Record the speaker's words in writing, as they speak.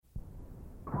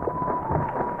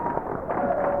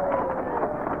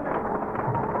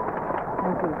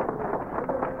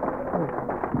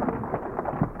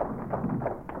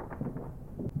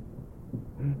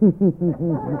You're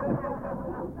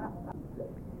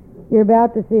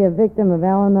about to see a victim of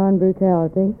Al-Anon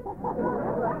brutality.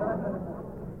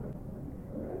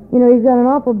 You know, he's got an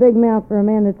awful big mouth for a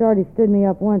man that's already stood me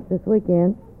up once this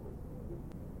weekend.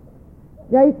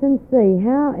 Jason C.,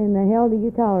 how in the hell do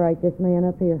you tolerate this man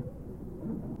up here?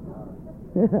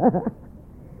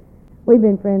 We've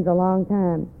been friends a long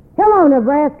time. Hello,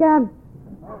 Nebraska!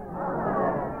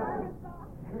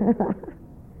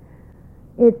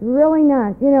 It's really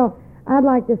nice. You know, I'd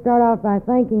like to start off by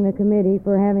thanking the committee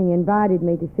for having invited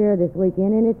me to share this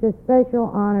weekend, and it's a special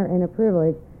honor and a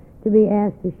privilege to be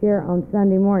asked to share on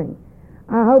Sunday morning.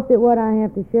 I hope that what I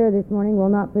have to share this morning will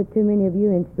not put too many of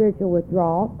you in spiritual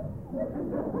withdrawal.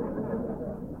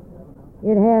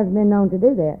 It has been known to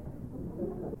do that.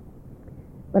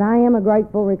 But I am a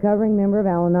grateful recovering member of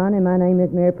Al-Anon, and my name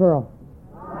is Mary Pearl.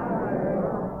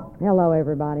 Hello,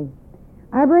 everybody.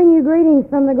 I bring you greetings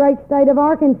from the great state of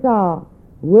Arkansas.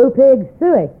 Woo pig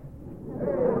suey.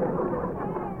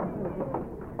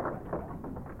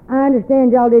 I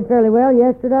understand y'all did fairly well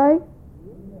yesterday.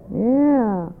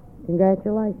 Yeah,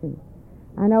 congratulations.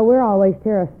 I know we're always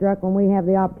terror-struck when we have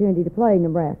the opportunity to play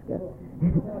Nebraska.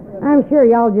 I'm sure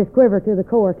y'all just quiver to the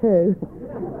core, too.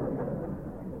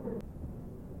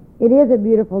 It is a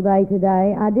beautiful day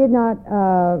today. I did not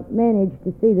manage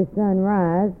to see the sun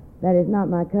rise. That is not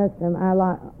my custom. I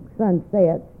like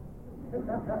sunsets.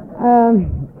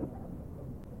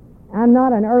 I'm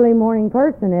not an early morning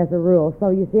person as a rule, so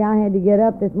you see I had to get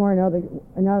up this morning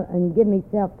and give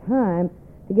myself time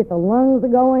to get the lungs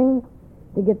going,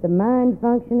 to get the mind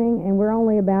functioning, and we're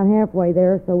only about halfway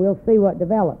there, so we'll see what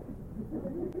develops.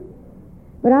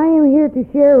 But I am here to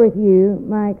share with you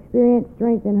my experience,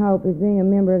 strength, and hope as being a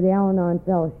member of the Al-Anon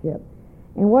Fellowship,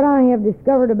 and what I have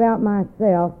discovered about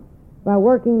myself by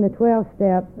working the 12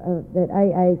 steps that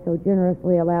AA so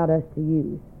generously allowed us to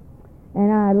use.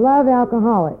 And I love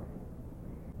alcoholics.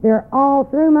 They're all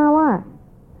through my life.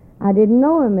 I didn't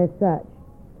know them as such.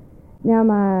 Now,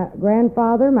 my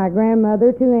grandfather, my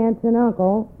grandmother, 2 aunts and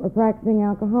uncle were practicing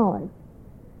alcoholics.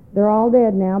 They're all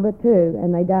dead now but 2,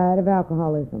 and they died of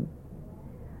alcoholism.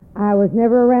 I was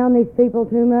never around these people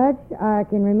too much. I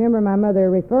can remember my mother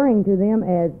referring to them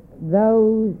as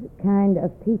those kind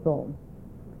of people.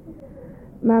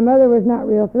 My mother was not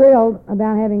real thrilled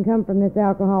about having come from this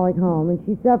alcoholic home, and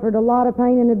she suffered a lot of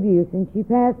pain and abuse, and she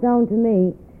passed on to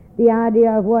me the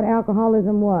idea of what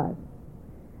alcoholism was.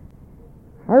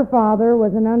 Her father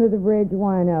was an under-the-bridge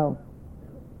wino.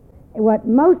 What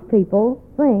most people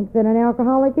think that an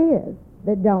alcoholic is,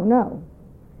 that don't know.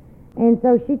 And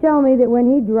so she told me that when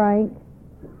he drank,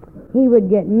 he would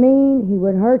get mean, he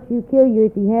would hurt you, kill you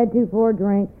if he had to for a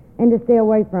drink, and to stay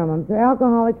away from him. So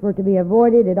alcoholics were to be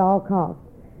avoided at all costs.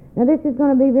 Now this is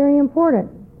going to be very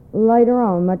important later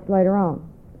on, much later on.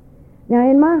 Now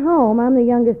in my home, I'm the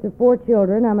youngest of 4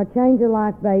 children. I'm a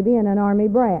change-of-life baby and an Army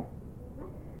brat.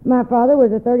 My father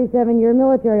was a 37-year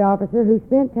military officer who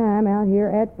spent time out here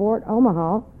at Fort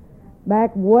Omaha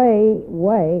back way,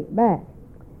 way back.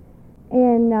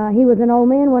 And he was an old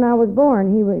man when I was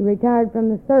born. He retired from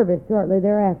the service shortly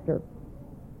thereafter.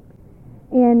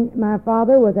 And my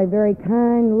father was a very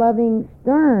kind, loving,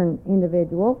 stern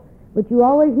individual, but you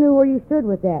always knew where you stood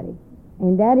with Daddy.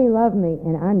 And Daddy loved me,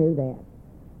 and I knew that.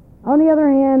 On the other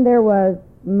hand, there was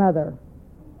Mother.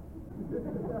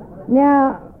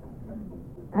 Now,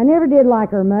 I never did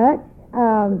like her much.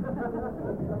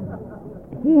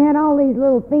 She had all these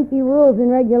little finky rules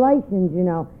and regulations, you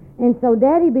know. And so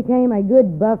Daddy became a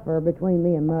good buffer between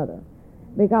me and Mother.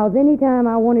 Because any time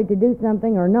I wanted to do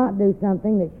something or not do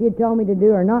something that she had told me to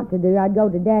do or not to do, I'd go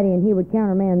to Daddy and he would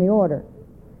countermand the order.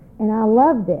 And I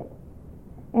loved it.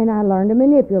 And I learned to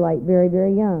manipulate very,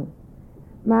 very young.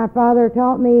 My father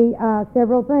taught me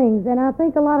several things, and I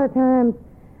think a lot of times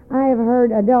I have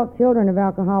heard adult children of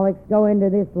alcoholics go into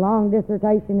this long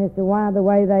dissertation as to why the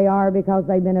way they are because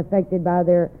they've been affected by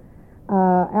their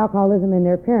alcoholism in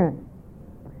their parents.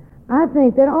 I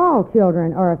think that all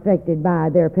children are affected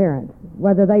by their parents,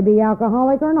 whether they be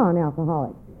alcoholic or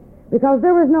non-alcoholic, because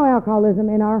there was no alcoholism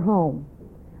in our home.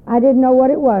 I didn't know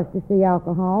what it was to see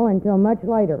alcohol until much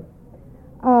later.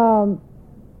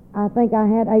 I think I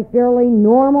had a fairly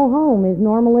normal home, as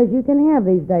normal as you can have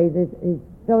these days. As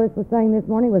Phyllis was saying this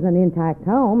morning, it was an intact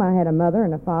home. I had a mother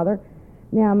and a father.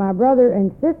 Now, my brother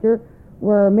and sister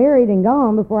were married and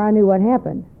gone before I knew what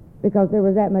happened, because there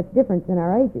was that much difference in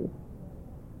our ages.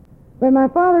 But my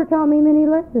father taught me many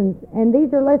lessons, and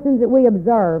these are lessons that we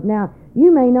observe. Now,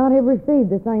 you may not have received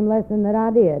the same lesson that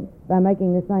I did by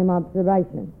making the same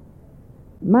observation.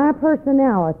 My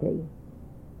personality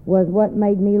was what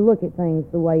made me look at things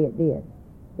the way it did.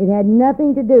 It had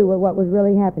nothing to do with what was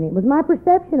really happening. It was my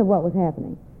perception of what was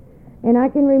happening. And I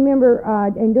can remember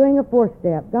in doing a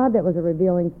 4-step. God, that was a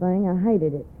revealing thing. I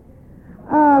hated it.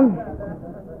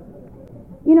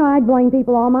 You know, I'd blamed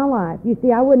people all my life. You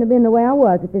see, I wouldn't have been the way I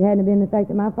was if it hadn't been the fact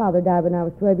that my father died when I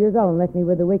was 12 years old and left me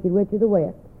with the Wicked Witch of the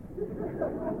West.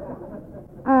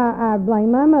 I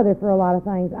blamed my mother for a lot of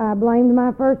things. I blamed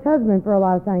my first husband for a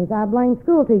lot of things. I blamed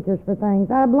school teachers for things.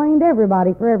 I blamed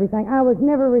everybody for everything. I was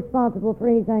never responsible for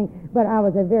anything, but I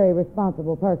was a very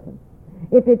responsible person.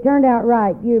 If it turned out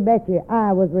right, you betcha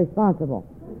I was responsible.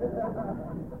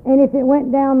 And if it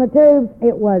went down the tubes,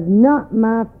 it was not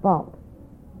my fault.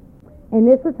 And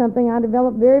this was something I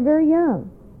developed very, very young.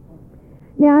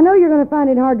 Now, I know you're going to find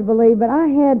it hard to believe, but I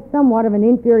had somewhat of an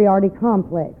inferiority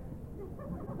complex.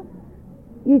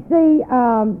 You see,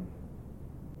 I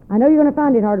know you're going to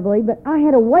find it hard to believe, but I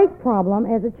had a weight problem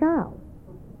as a child.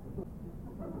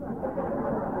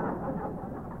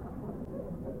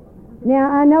 Now,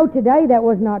 I know today that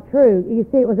was not true. You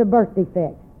see, it was a birth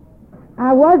defect.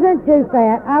 I wasn't too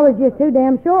fat. I was just too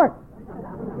damn short.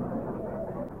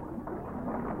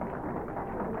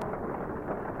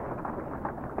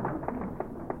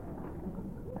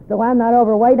 So I'm not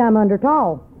overweight, I'm under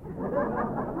tall.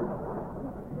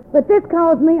 But this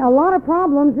caused me a lot of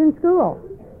problems in school.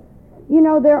 You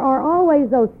know, there are always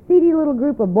those seedy little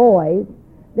group of boys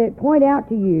that point out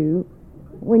to you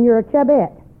when you're a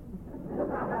chubette.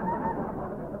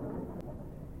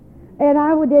 And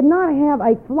I did not have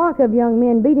a flock of young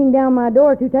men beating down my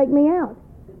door to take me out.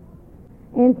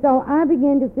 And so I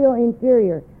began to feel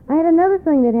inferior. I had another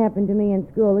thing that happened to me in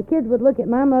school. The kids would look at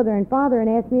my mother and father and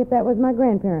ask me if that was my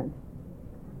grandparents.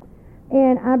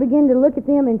 And I began to look at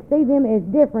them and see them as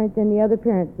different than the other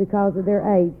parents because of their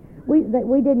age. We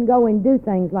didn't go and do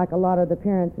things like a lot of the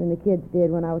parents and the kids did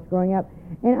when I was growing up.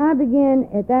 And I began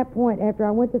at that point, after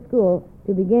I went to school,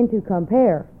 to begin to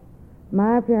compare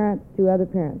my parents to other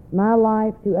parents, my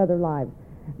life to other lives,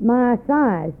 my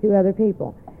size to other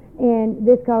people. And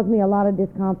this caused me a lot of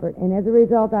discomfort, and as a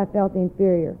result, I felt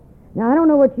inferior. Now, I don't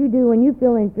know what you do when you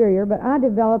feel inferior, but I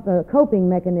developed a coping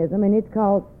mechanism, and it's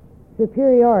called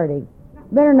superiority,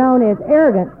 better known as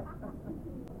arrogance.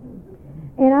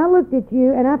 And I looked at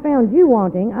you, and I found you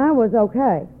wanting. I was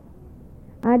okay.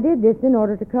 I did this in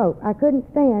order to cope. I couldn't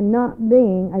stand not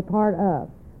being a part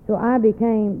of, so I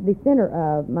became the center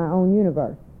of my own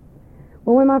universe.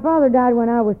 Well, when my father died when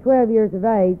I was 12 years of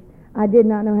age, I did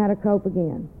not know how to cope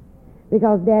again,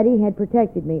 because Daddy had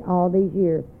protected me all these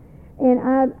years. And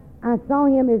I saw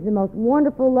him as the most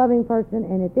wonderful, loving person,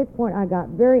 and at this point I got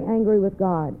very angry with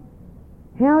God.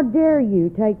 How dare you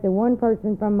take the one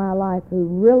person from my life who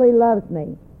really loves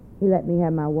me, he let me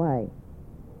have my way,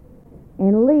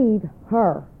 and leave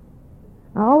her.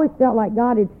 I always felt like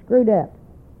God had screwed up,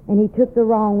 and he took the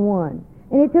wrong one.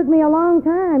 And it took me a long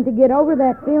time to get over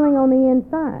that feeling on the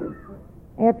inside.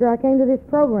 After I came to this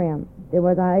program,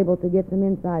 was I able to get some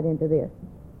insight into this.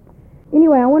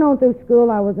 Anyway, I went on through school.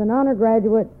 I was an honor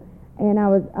graduate, and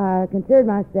I considered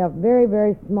myself very,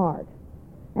 very smart.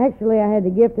 Actually, I had the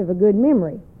gift of a good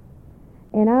memory,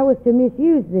 and I was to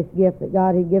misuse this gift that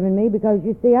God had given me because,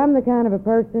 you see, I'm the kind of a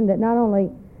person that not only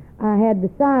I had the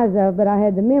size of, but I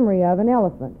had the memory of an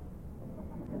elephant.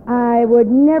 I would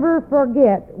never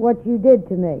forget what you did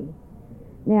to me.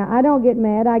 Now, I don't get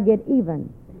mad, I get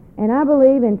even. And I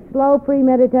believe in slow,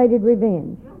 premeditated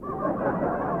revenge.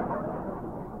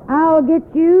 I'll get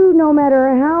you no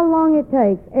matter how long it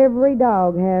takes. Every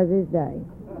dog has his day.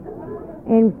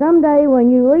 And someday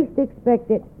when you least expect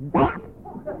it, zap!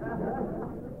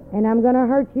 And I'm going to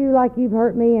hurt you like you've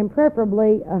hurt me, and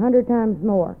preferably 100 times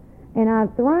more. And I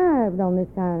thrived on this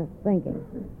kind of thinking.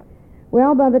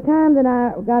 Well, by the time that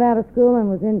I got out of school and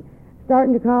was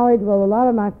starting to college, well, a lot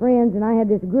of my friends and I had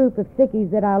this group of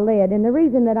sickies that I led. And the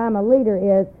reason that I'm a leader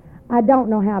is I don't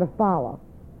know how to follow.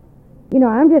 You know,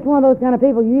 I'm just one of those kind of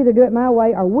people, you either do it my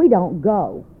way or we don't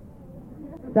go.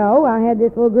 So I had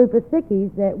this little group of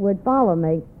sickies that would follow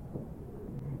me.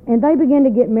 And they began to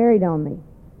get married on me.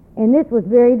 And this was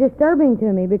very disturbing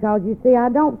to me because, you see, I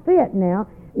don't fit now.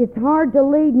 It's hard to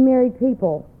lead married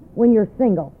people when you're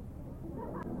single.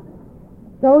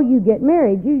 So you get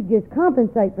married. You just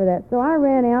compensate for that. So I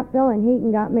ran out, fell in heat,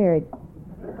 and got married.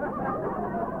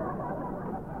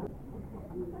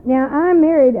 Now, I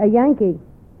married a Yankee,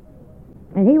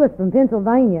 and he was from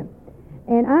Pennsylvania.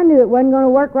 And I knew it wasn't going to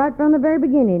work right from the very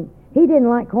beginning. He didn't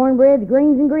like cornbread,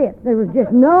 greens, and grits. There was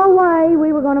just no way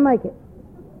we were going to make it.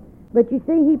 But you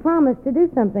see, he promised to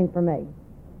do something for me.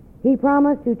 He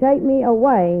promised to take me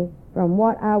away from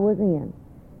what I was in.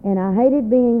 And I hated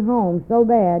being home so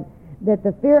bad that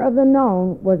the fear of the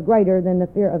known was greater than the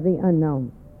fear of the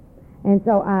unknown. And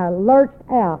so I lurched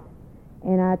out,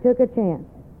 and I took a chance.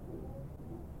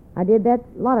 I did that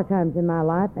a lot of times in my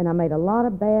life, and I made a lot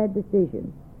of bad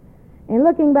decisions. And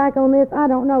looking back on this, I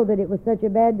don't know that it was such a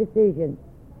bad decision,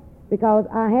 because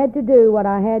I had to do what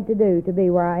I had to do to be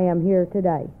where I am here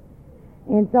today.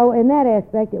 And so in that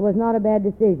aspect, it was not a bad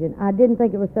decision. I didn't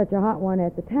think it was such a hot one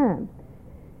at the time.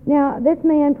 Now, this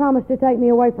man promised to take me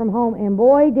away from home, and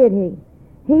boy, did he.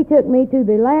 He took me to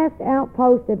the last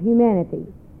outpost of humanity.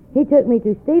 He took me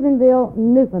to Stephenville,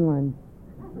 Newfoundland.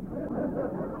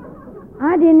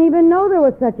 I didn't even know there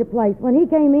was such a place. When he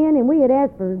came in, and we had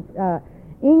asked for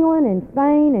England and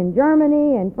Spain and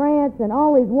Germany and France and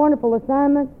all these wonderful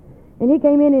assignments, and he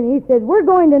came in and he said, "We're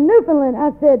going to Newfoundland."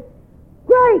 I said,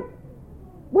 "Great!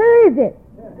 Where is it?"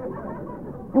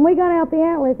 And we got out the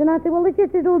atlas, and I said, "Well, it's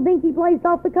just this little dinky place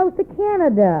off the coast of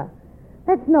Canada.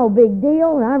 That's no big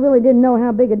deal." And I really didn't know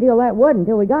how big a deal that was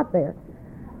until we got there.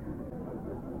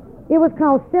 It was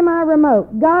called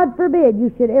semi-remote. God forbid you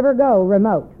should ever go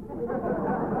remote.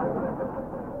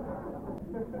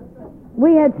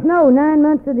 We had snow 9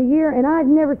 months of the year, and I'd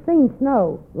never seen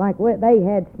snow like what they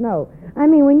had snow. I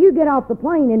mean, when you get off the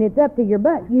plane and it's up to your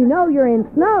butt, you know you're in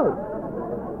snow.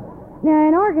 Now,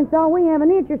 in Arkansas, we have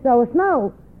an inch or so of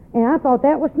snow, and I thought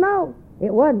that was snow.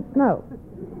 It wasn't snow.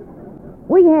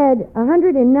 We had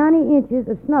 190 inches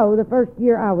of snow the first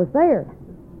year I was there.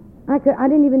 I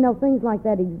didn't even know things like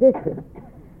that existed.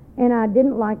 And I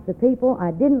didn't like the people.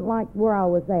 I didn't like where I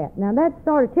was at. Now, that's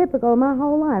sort of typical of my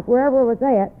whole life. Wherever I was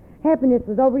at, happiness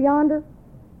was over yonder.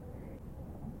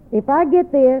 If I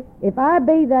get this, if I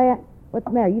be that, what's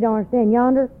the matter? You don't understand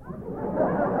yonder?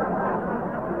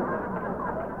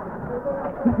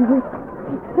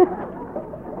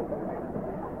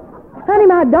 Honey,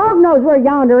 my dog knows where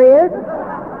yonder is.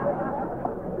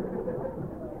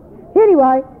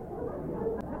 Anyway,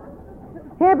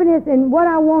 happiness and what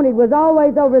I wanted was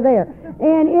always over there.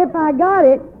 And if I got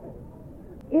it,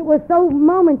 it was so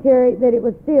momentary that it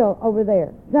was still over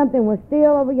there. Something was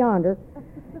still over yonder,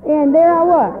 and there I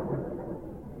was.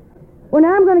 Well,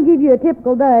 now I'm going to give you a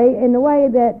typical day in the way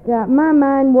that my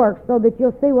mind works, so that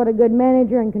you'll see what a good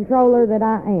manager and controller that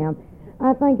I am.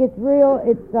 I think it's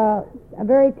a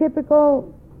very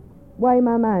typical way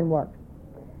my mind works.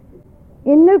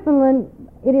 In Newfoundland,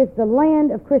 it is the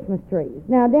land of Christmas trees.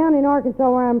 Now, down in Arkansas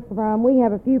where I'm from, we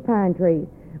have a few pine trees.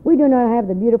 We do not have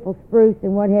the beautiful spruce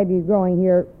and what have you growing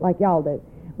here like y'all do.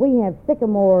 We have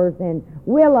sycamores and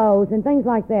willows and things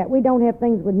like that. We don't have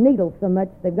things with needles so much.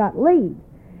 They've got leaves.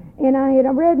 And I had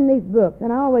read in these books,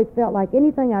 and I always felt like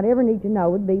anything I'd ever need to know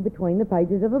would be between the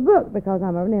pages of a book, because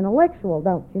I'm an intellectual,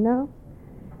 don't you know?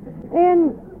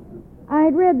 And I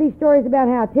had read these stories about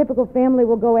how a typical family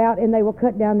will go out and they will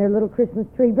cut down their little Christmas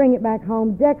tree, bring it back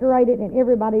home, decorate it, and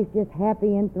everybody's just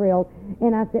happy and thrilled.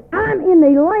 And I said, I'm in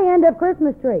the land of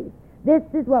Christmas trees. This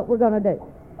is what we're going to do.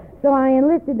 So I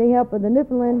enlisted the help of the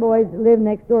Newfoundland boys that lived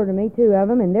next door to me, 2 of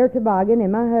them, and their toboggan,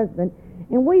 and my husband.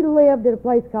 And we lived at a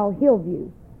place called Hillview.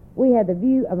 We had the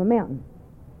view of a mountain.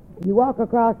 You walk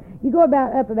across, you go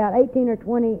up about 18 or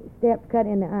 20 steps cut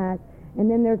in the ice, and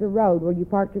then there's a road where you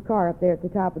parked your car up there at the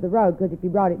top of the road, because if you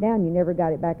brought it down, you never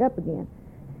got it back up again.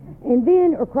 And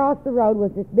then across the road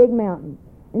was this big mountain.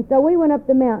 And so we went up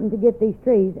the mountain to get these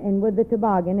trees, and with the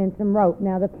toboggan and some rope.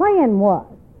 Now, the plan was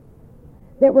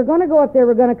that we're going to go up there,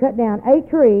 we're going to cut down a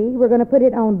tree, we're going to put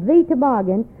it on the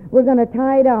toboggan, we're going to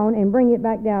tie it on and bring it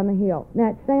back down the hill. Now,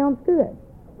 it sounds good.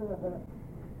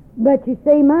 But you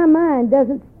see, my mind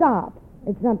doesn't stop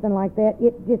at something like that.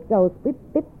 It just goes pip,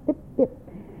 pip, pip, pip.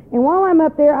 And while I'm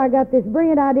up there, I got this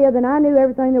brilliant idea that I knew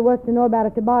everything there was to know about a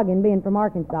toboggan, being from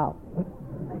Arkansas.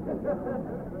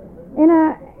 And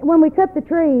when we cut the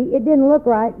tree, it didn't look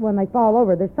right when they fall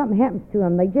over. There's something happens to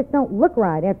them. They just don't look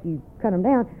right after you cut them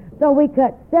down. So we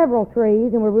cut several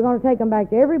trees, and we were going to take them back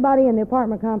to everybody in the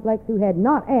apartment complex who had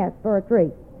not asked for a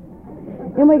tree.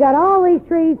 And we got all these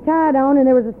trees tied on, and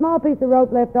there was a small piece of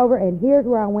rope left over, and here's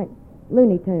where I went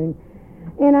Looney Tune.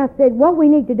 And I said, what we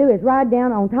need to do is ride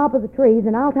down on top of the trees,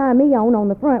 and I'll tie me on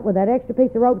the front with that extra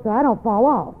piece of rope so I don't fall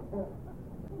off.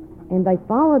 And they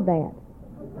followed that.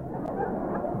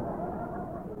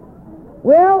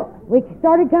 Well, we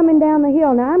started coming down the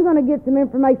hill. Now, I'm going to get some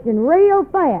information real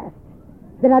fast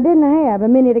that I didn't have a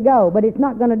minute ago, but it's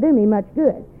not going to do me much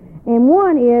good. And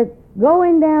one is,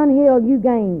 going downhill, you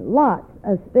gain lots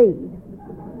of speed.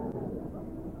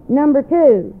 Number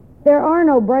 2, there are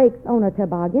no brakes on a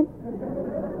toboggan.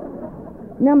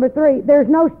 Number 3, there's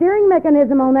no steering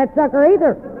mechanism on that sucker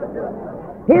either.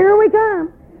 Here we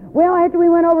come. Well, after we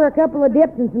went over a couple of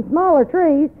dips and some smaller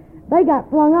trees, they got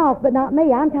flung off, but not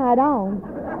me. I'm tied on.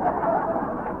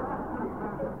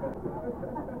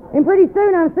 And pretty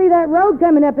soon I see that road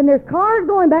coming up, and there's cars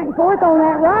going back and forth on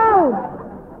that road.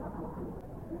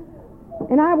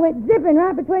 And I went zipping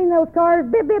right between those cars,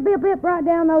 bip, bip, bip, bip, right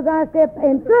down those ice steps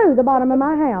and through the bottom of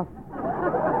my house.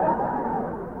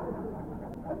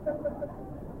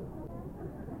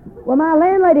 Well, my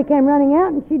landlady came running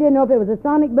out, and she didn't know if it was a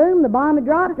sonic boom, the bomb had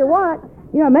dropped, or what.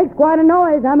 You know, it makes quite a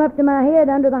noise. I'm up to my head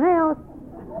under the house.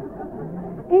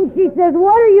 And she says,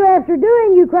 "What are you after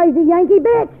doing, you crazy Yankee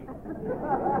bitch?"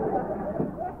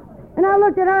 And I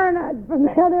looked at her and from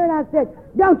the other, and I said,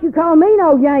 "Don't you call me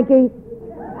no Yankee."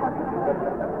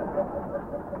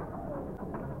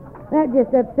 That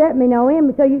just upset me no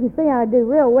end, so you can see I do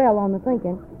real well on the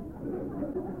thinking.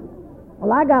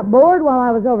 Well, I got bored while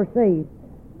I was overseas.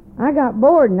 I got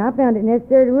bored, and I found it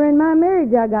necessary to ruin my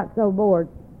marriage. I got so bored.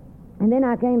 And then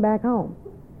I came back home.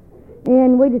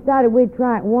 And we decided we'd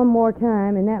try it one more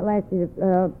time, and that lasted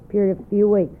a period of a few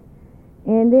weeks.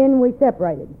 And then we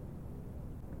separated.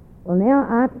 Well, now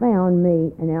I found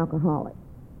me an alcoholic.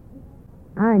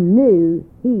 I knew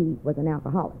he was an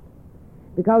alcoholic.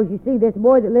 Because, you see, this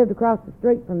boy that lived across the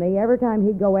street from me, every time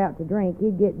he'd go out to drink,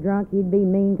 he'd get drunk, he'd be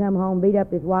mean, come home, beat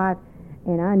up his wife,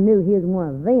 and I knew he was one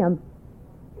of them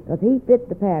because he fit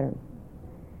the pattern.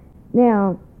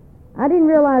 Now, I didn't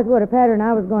realize what a pattern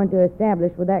I was going to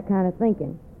establish with that kind of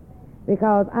thinking,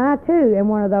 because I, too, am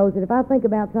one of those that if I think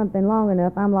about something long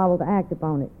enough, I'm liable to act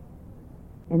upon it.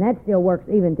 And that still works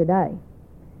even today.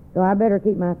 So I better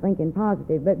keep my thinking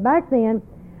positive. But back then,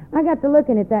 I got to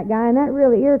looking at that guy, and that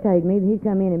really irritated me that he'd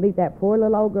come in and beat that poor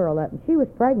little old girl up. And she was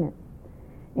pregnant.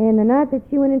 And the night that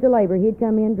she went into labor, he'd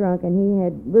come in drunk, and he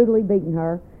had brutally beaten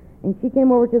her. And she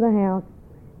came over to the house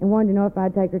and wanted to know if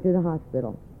I'd take her to the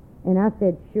hospital. And I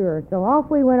said, sure. So off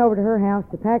we went over to her house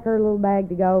to pack her little bag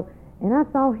to go, and I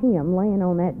saw him laying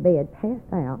on that bed,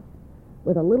 passed out,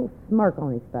 with a little smirk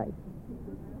on his face.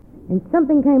 And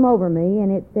something came over me,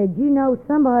 and it said, you know,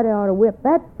 somebody ought to whip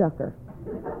that sucker.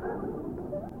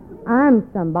 I'm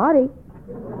somebody.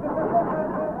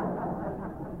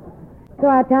 So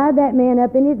I tied that man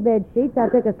up in his bed sheets, I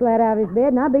took a slat out of his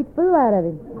bed, and I beat the fool out of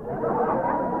him.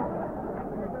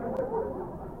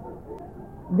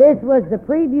 This was the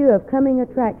preview of coming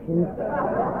attractions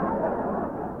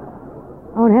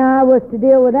on how I was to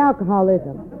deal with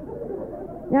alcoholism.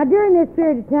 Now, during this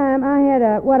period of time, I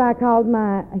had what I called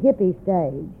my hippie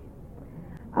stage.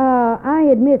 I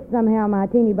had missed somehow my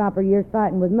teeny bopper years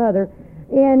fighting with Mother,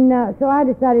 and so I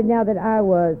decided now that I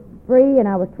was free and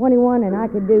I was 21 and I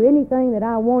could do anything that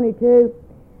I wanted to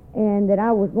and that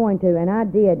I was going to, and I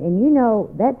did. And you know,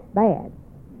 that's bad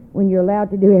when you're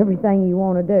allowed to do everything you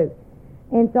want to do.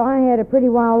 And so I had a pretty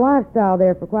wild lifestyle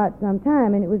there for quite some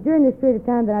time, and it was during this period of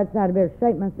time that I decided I better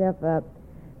shape myself up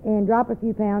and drop a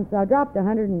few pounds. So I dropped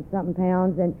 100 and something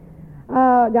pounds and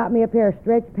got me a pair of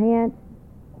stretch pants,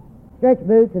 stretch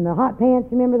boots, and the hot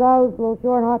pants. You remember those little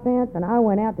short hot pants? And I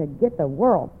went out to get the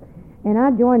world. And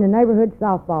I joined the neighborhood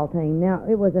softball team. Now,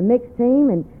 it was a mixed team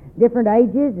and different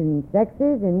ages and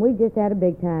sexes, and we just had a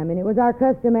big time. And it was our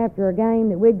custom after a game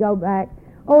that we'd go back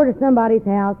over to somebody's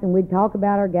house and we'd talk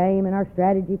about our game and our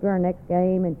strategy for our next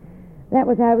game, and that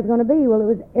was how it was going to be. Well, it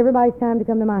was everybody's time to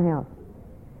come to my house.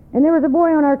 And there was a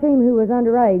boy on our team who was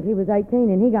underage. He was 18,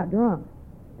 and he got drunk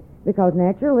because,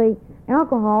 naturally,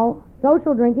 alcohol,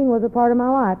 social drinking was a part of my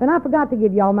life. And I forgot to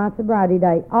give y'all my sobriety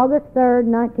date, August 3rd,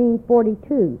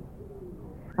 1942.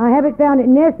 I haven't found it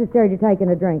necessary to take in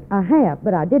a drink. I have,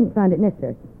 but I didn't find it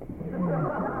necessary.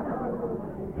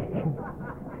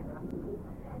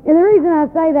 And the reason I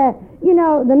say that, you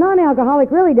know, the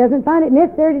non-alcoholic really doesn't find it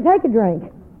necessary to take a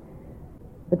drink.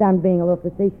 But I'm being a little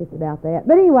facetious about that.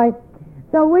 But anyway,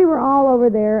 so we were all over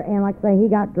there, and like I say, he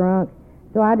got drunk.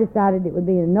 So I decided it would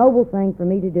be a noble thing for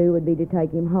me to do would be to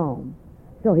take him home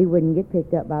so he wouldn't get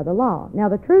picked up by the law. Now,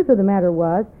 the truth of the matter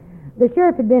was, the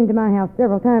sheriff had been to my house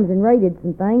several times and raided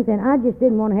some things, and I just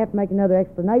didn't want to have to make another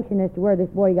explanation as to where this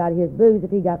boy got his booze if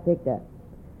he got picked up.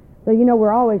 So, you know,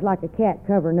 we're always like a cat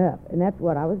covering up, and that's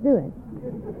what I was doing.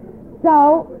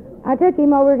 So I took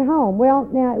him over to home. Well,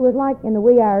 now, it was like in the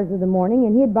wee hours of the morning,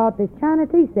 and he had bought this china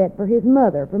tea set for his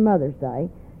mother for Mother's Day.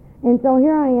 And so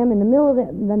here I am in the middle of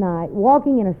the night,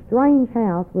 walking in a strange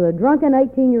house with a drunken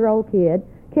 18-year-old kid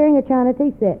carrying a china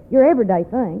tea set, your everyday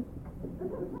thing.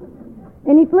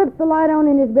 And he flips the light on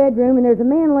in his bedroom, and there's a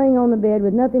man laying on the bed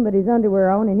with nothing but his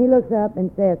underwear on, and he looks up and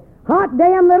says, "Hot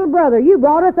damn little brother, you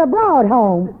brought us a broad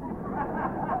home."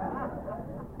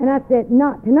 And I said,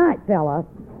 "Not tonight, fella.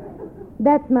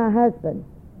 That's my husband."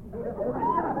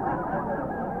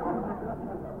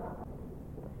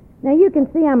 Now, you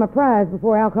can see I'm a prize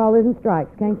before alcoholism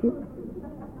strikes, can't you?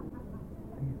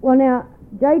 Well, now,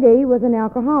 J.D. was an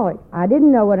alcoholic. I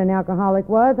didn't know what an alcoholic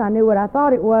was. I knew what I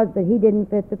thought it was, but he didn't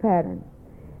fit the pattern.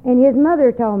 And his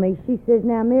mother told me, she says,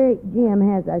 now, Mary, Jim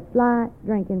has a slight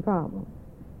drinking problem.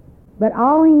 But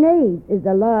all he needs is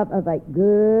the love of a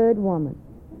good woman.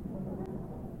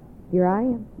 Here I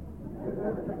am.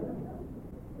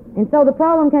 And so the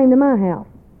problem came to my house.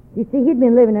 You see, he'd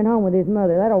been living at home with his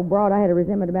mother. That old broad, I had a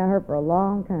resentment about her for a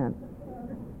long time.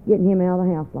 Getting him out of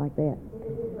the house like that.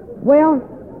 Well,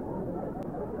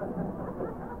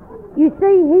 you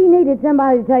see, he needed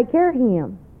somebody to take care of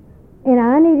him. And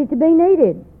I needed to be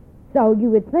needed. So you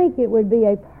would think it would be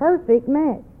a perfect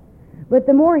match. But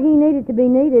the more he needed to be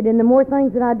needed and the more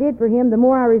things that I did for him, the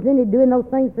more I resented doing those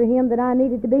things for him that I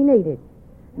needed to be needed.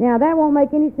 Now, that won't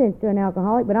make any sense to an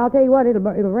alcoholic, but I'll tell you what, it'll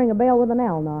ring a bell with an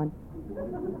Al-Anon.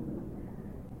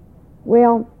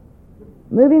 Well,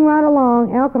 moving right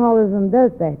along, alcoholism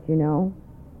does that, you know.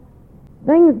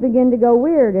 Things begin to go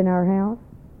weird in our house.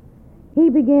 He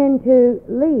began to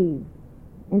leave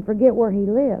and forget where he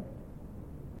lived.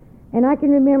 And I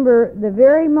can remember the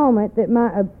very moment that my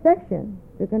obsession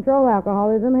to control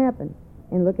alcoholism happened,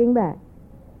 and looking back.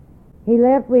 He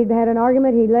left, we'd had an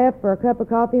argument, he left for a cup of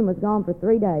coffee and was gone for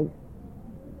 3 days.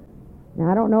 Now,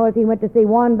 I don't know if he went to see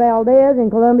Juan Valdez in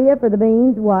Colombia for the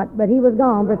beans, but he was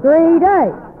gone for 3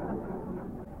 days.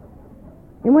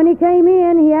 And when he came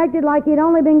in, he acted like he'd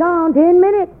only been gone 10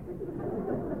 minutes.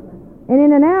 And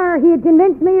in an hour, he had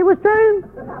convinced me it was true.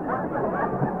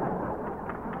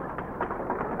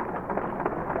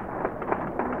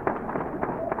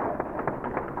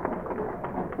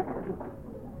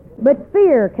 But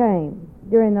fear came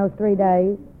during those 3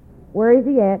 days. Where is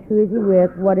he at? Who is he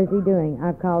with? What is he doing?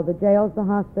 I've called the jails, the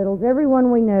hospitals,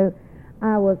 everyone we knew.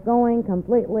 I was going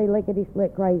completely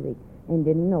lickety-split crazy and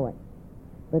didn't know it.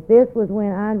 But this was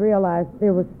when I realized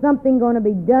there was something going to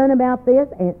be done about this,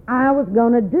 and I was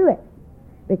going to do it.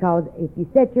 Because if you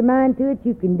set your mind to it,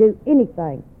 you can do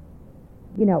anything.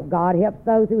 You know, God helps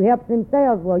those who help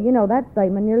themselves. Well, you know, that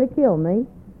statement nearly killed me.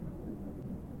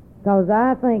 Because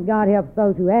I think God helps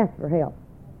those who ask for help.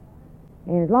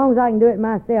 And as long as I can do it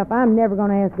myself, I'm never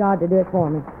going to ask God to do it for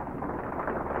me.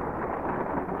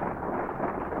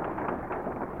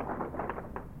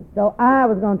 So I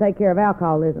was going to take care of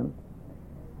alcoholism.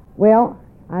 Well,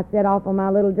 I set off on my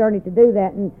little journey to do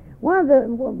that, and one of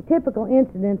the typical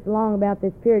incidents along about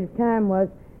this period of time was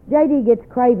J.D. gets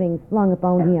cravings flung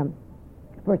upon him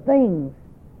for things,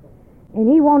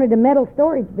 and he wanted a metal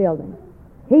storage building.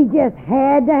 He just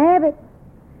had to have it.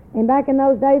 And back in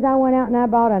those days, I went out and I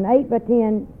bought an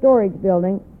 8x10 storage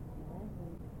building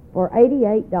for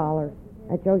 $88.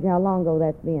 That shows you how long ago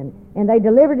that's been. And they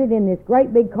delivered it in this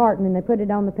great big carton, and they put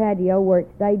it on the patio where it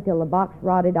stayed till the box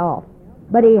rotted off.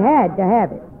 But he had to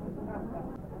have it.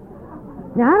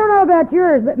 Now, I don't know about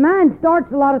yours, but mine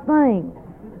starts a lot of things.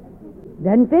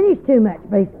 Doesn't finish too much,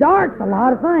 but he starts a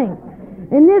lot of things.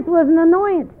 And this was an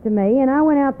annoyance to me, and I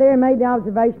went out there and made the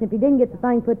observation, if he didn't get the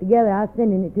thing put together, I was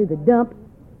sending it to the dump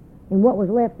and what was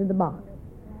left of the box.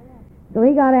 So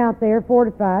he got out there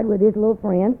fortified with his little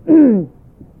friend,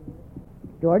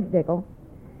 George Dickel,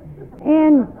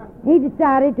 and he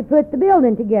decided to put the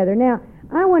building together. Now,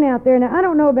 I went out there, now I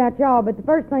don't know about y'all, but the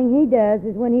first thing he does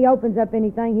is when he opens up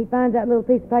anything, he finds that little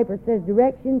piece of paper that says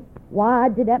directions,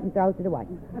 wides it up and throws it away.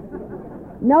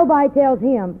 Nobody tells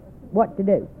him what to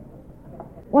do.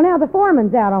 Well, now the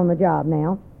foreman's out on the job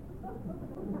now.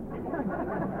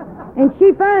 And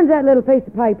she finds that little piece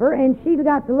of paper, and she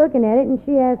got to looking at it, and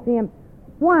she asked him,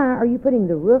 why are you putting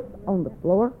the roof on the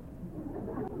floor?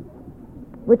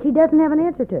 Which he doesn't have an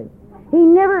answer to. He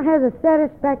never has a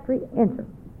satisfactory answer.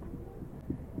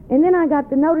 And then I got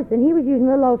to noticing he was using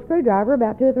a little old screwdriver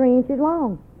about 2 or 3 inches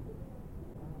long.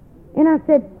 And I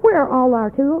said, where are all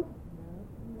our tools?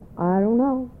 I don't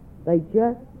know. They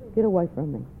just get away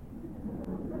from me.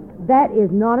 That is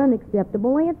not an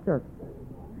acceptable answer.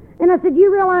 And I said,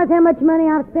 you realize how much money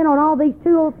I've spent on all these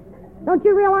tools? Don't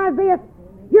you realize this?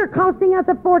 You're costing us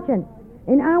a fortune.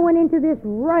 And I went into this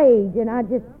rage, and I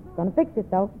just, going to fix it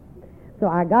though. So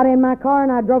I got in my car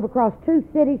and I drove across 2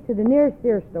 cities to the nearest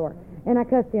Sears store. And I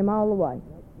cussed him all the way.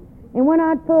 And when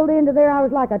I pulled into there, I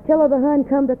was like Attila the Hun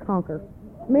come to conquer.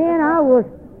 Man, I was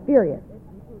furious.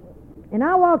 And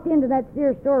I walked into that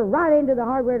Sears store, right into the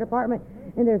hardware department,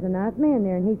 and there's a nice man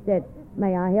there, and he said,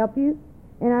 may I help you?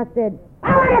 And I said,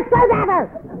 I want a screwdriver!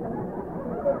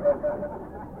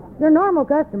 They're a normal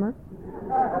customer.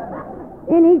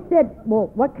 And he said,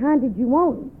 well, what kind did you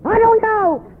want? I don't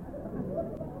know!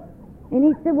 And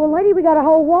he said, well, lady, we got a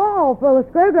whole wall full of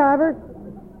screwdrivers.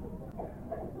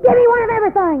 Give me one of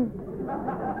everything!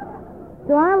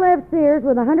 So I left Sears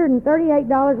with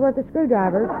 $138 worth of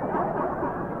screwdrivers.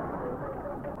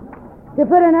 to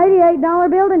put an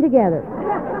 $88 building together.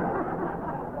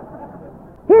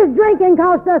 His drinking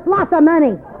cost us lots of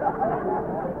money.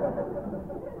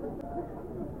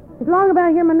 It's long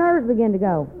about here my nerves begin to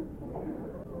go.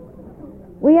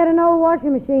 We had an old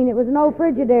washing machine. It was an old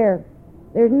Frigidaire.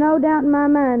 There's no doubt in my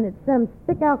mind that some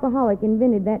sick alcoholic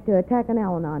invented that to attack an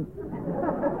Al-Anon.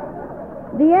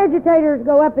 The agitators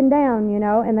go up and down, you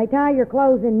know, and they tie your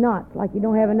clothes in knots like you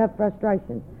don't have enough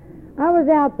frustration. I was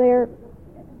out there.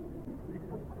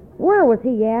 Where was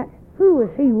he at? Who was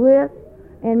he with?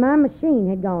 And my machine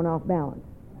had gone off balance.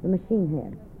 The machine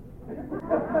had.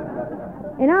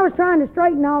 And I was trying to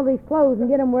straighten all these clothes and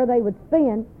get them where they would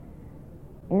spin.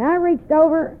 And I reached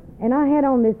over and I had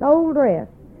on this old dress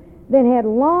that had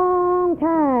long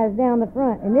ties down the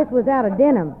front, and this was out of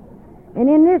denim. And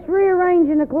in this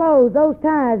rearranging of clothes, those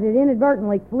ties had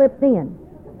inadvertently flipped in.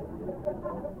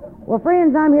 Well,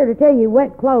 friends, I'm here to tell you,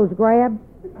 wet clothes grab.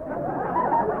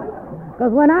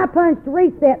 Because when I punched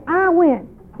reset, I went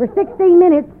for 16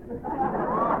 minutes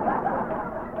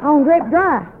on drip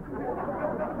dry.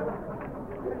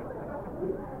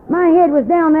 My head was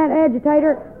down that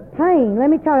agitator. Pain. Let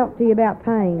me talk to you about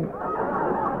pain.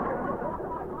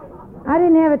 I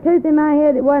didn't have a tooth in my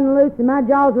head that wasn't loose, and my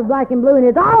jaws were black and blue, and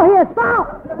it's all his fault.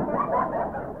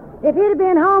 If he'd have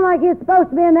been home like he's supposed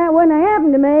to be, that wouldn't have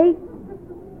happened to me.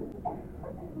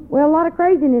 Well, a lot of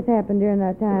craziness happened during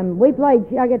that time. We played,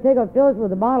 I got tickled Phyllis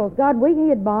with the bottles. God, we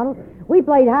hid bottles. We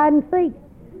played hide and seek.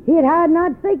 He'd hide and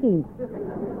I'd seek him.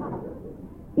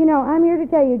 You know, I'm here to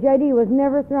tell you, J.D. was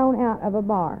never thrown out of a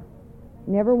bar.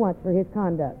 Never once for his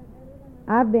conduct.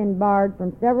 I've been barred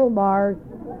from several bars,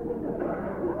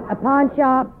 a pawn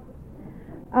shop,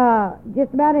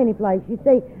 just about any place. You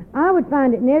see, I would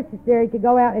find it necessary to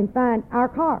go out and find our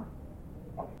car.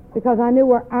 Because I knew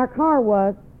where our car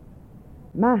was,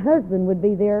 my husband would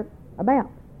be there about.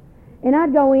 And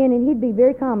I'd go in and he'd be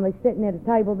very calmly sitting at a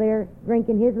table there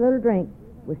drinking his little drink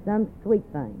with some sweet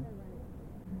thing.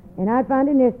 And I'd find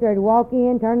it necessary to walk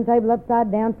in, turn the table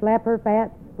upside down, slap her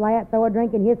flat, throw a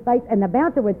drink in his face, and the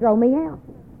bouncer would throw me out.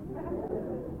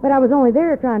 But I was only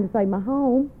there trying to save my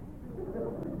home.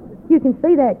 You can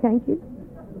see that, can't you?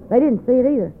 They didn't see it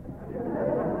either.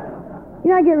 You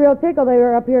know, I get real tickled. They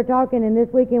were up here talking, and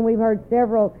this weekend we've heard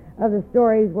several of the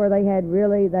stories where they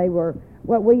were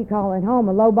what we call at home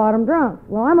a low-bottom drunk.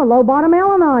 Well, I'm a low-bottom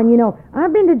Al-Anon, you know.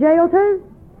 I've been to jail, too.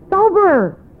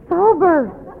 Sober.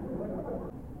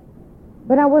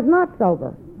 But I was not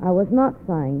sober. I was not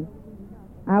sane.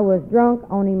 I was drunk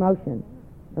on emotion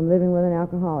from living with an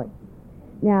alcoholic.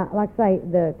 Now, like I say,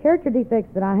 the character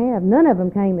defects that I have, none of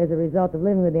them came as a result of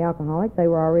living with the alcoholic. They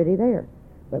were already there.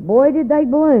 But boy, did they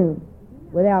bloom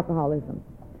with alcoholism.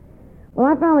 Well,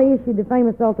 I finally issued the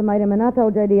famous ultimatum, and I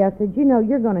told J.D., I said, you know,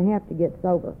 you're going to have to get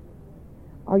sober,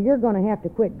 or you're going to have to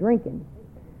quit drinking,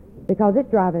 because it's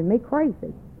driving me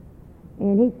crazy.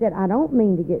 And he said, I don't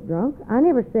mean to get drunk. I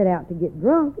never set out to get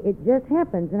drunk. It just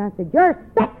happens. And I said, you're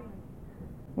sick.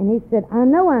 And he said, I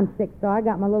know I'm sick. So I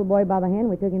got my little boy by the hand.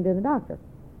 We took him to the doctor.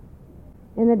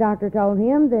 And the doctor told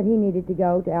him that he needed to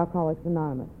go to Alcoholics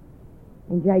Anonymous.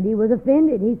 And J.D. was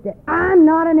offended. He said, I'm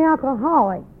not an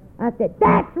alcoholic. I said,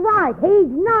 that's right. He's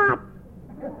not.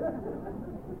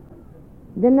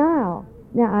 Denial.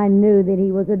 Now, I knew that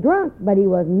he was a drunk, but he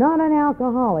was not an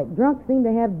alcoholic. Drunks seem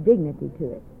to have dignity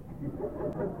to it.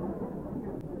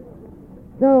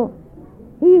 So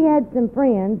he had some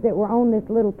friends that were on this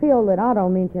little pill that Otto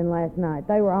mentioned last night.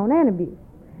 They were on Antabuse.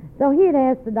 So he had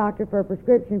asked the doctor for a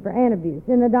prescription for Antabuse,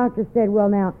 and the doctor said, well,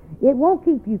 now, it won't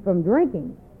keep you from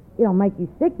drinking. It'll make you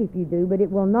sick if you do, but it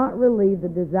will not relieve the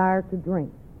desire to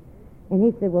drink. And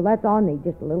he said, well, that's all I need,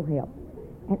 just a little help.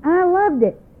 And I loved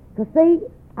it, because, see,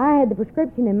 I had the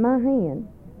prescription in my hand.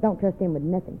 Don't trust him with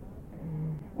nothing.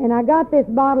 And I got this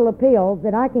bottle of pills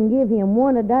that I can give him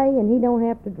one a day, and he don't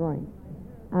have to drink.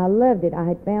 I loved it. I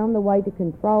had found the way to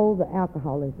control the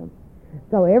alcoholism.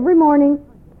 So every morning,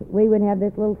 we would have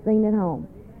this little scene at home.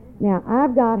 Now,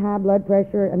 I've got high blood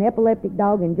pressure, an epileptic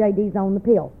dog, and J.D.'s on the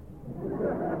pill.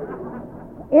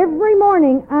 Every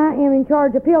morning, I am in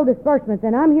charge of pill disbursements,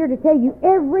 and I'm here to tell you,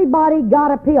 everybody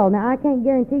got a pill. Now, I can't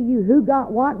guarantee you who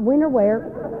got what, when, or where.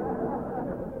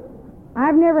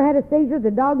 I've never had a seizure,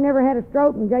 the dog never had a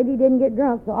stroke, and J.D. didn't get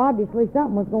drunk, so obviously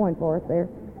something was going for us there.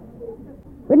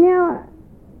 But now,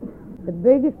 the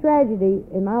biggest tragedy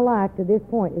in my life to this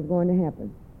point is going to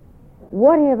happen.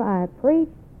 What have I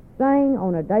preached, sang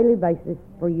on a daily basis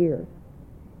for years?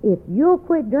 If you'll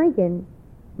quit drinking,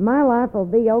 my life will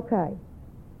be okay.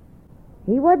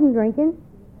 He wasn't drinking.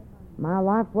 My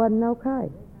life wasn't okay.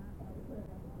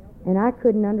 And I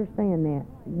couldn't understand that.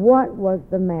 What was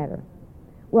the matter?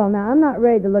 Well, now, I'm not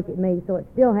ready to look at me, so it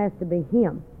still has to be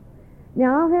him.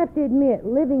 Now, I'll have to admit,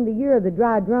 living the year of the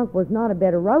dry drunk was not a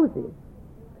bed of roses,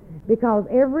 because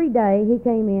every day he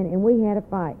came in and we had a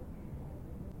fight.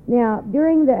 Now,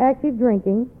 during the active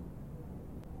drinking,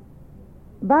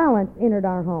 violence entered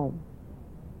our home.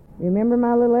 Remember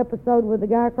my little episode with the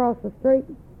guy across the street?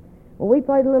 Well, we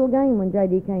played a little game when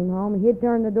J.D. came home. He'd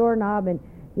turn the doorknob and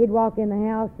he'd walk in the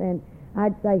house and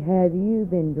I'd say, "Have you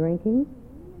been drinking?"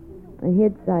 And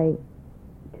he'd say,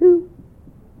 "2."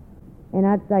 And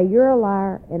I'd say, "You're a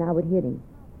liar," and I would hit him.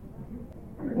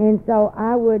 And so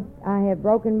I have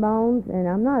broken bones, and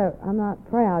I'm not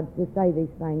proud to say these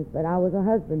things, but I was a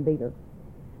husband beater.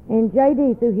 And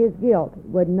J.D., through his guilt,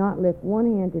 would not lift one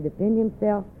hand to defend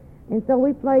himself. And so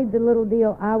we played the little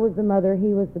deal. I was the mother,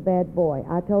 he was the bad boy.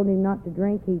 I told him not to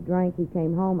drink, he drank, he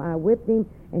came home, I whipped him,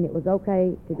 and it was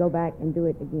okay to go back and do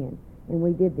it again. And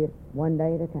we did this one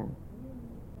day at a time.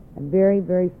 A very,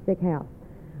 very sick house.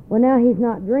 Well, now he's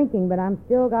not drinking, but I'm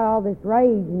still got all this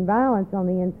rage and violence on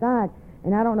the inside,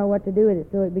 and I don't know what to do with it,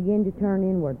 so it began to turn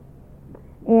inward.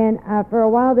 And for a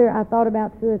while there, I thought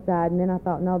about suicide, and then I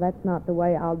thought, no, that's not the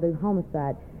way I'll do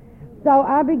homicide. So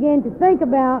I began to think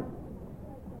about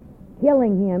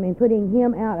killing him and putting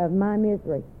him out of my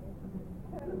misery.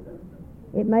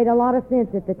 It made a lot of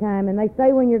sense at the time, and they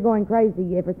say when you're going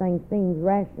crazy, everything seems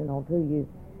rational to you.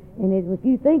 And if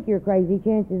you think you're crazy,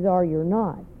 chances are you're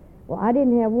not. Well, I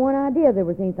didn't have one idea there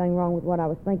was anything wrong with what I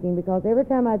was thinking, because every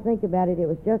time I'd think about it, it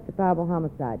was justifiable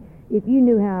homicide. If you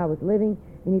knew how I was living,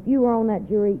 and if you were on that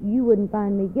jury, you wouldn't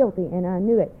find me guilty, and I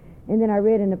knew it. And then I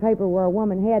read in the paper where a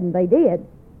woman had, and they did.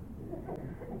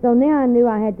 So now I knew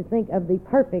I had to think of the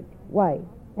perfect way.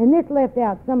 And this left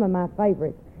out some of my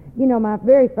favorites. You know, my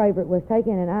very favorite was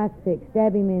taking an ice pick,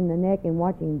 stab him in the neck, and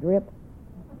watch him drip.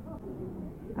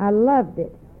 I loved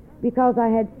it, because I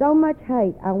had so much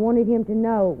hate, I wanted him to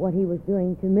know what he was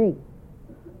doing to me.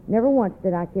 Never once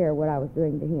did I care what I was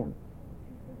doing to him.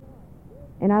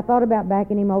 And I thought about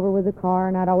backing him over with a car,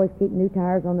 and I'd always keep new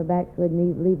tires on the back so he'd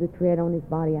leave the tread on his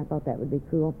body. I thought that would be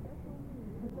cool.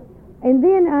 And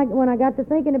then when I got to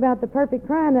thinking about the perfect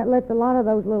crime, that lets a lot of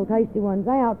those little tasty ones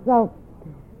out. So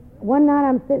one night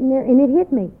I'm sitting there, and it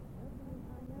hit me.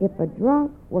 If a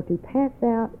drunk were to pass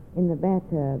out in the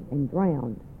bathtub and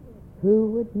drown, who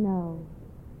would know?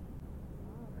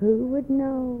 Who would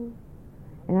know?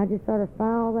 And I just sort of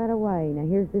filed that away. Now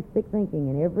here's this sick thinking,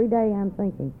 and every day I'm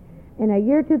thinking. And a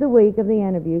year to the week of the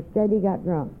interview, J.D. got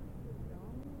drunk.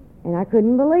 And I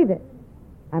couldn't believe it.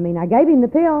 I mean, I gave him the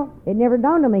pill. It never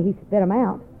dawned on me he spit them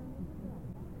out.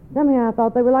 Somehow I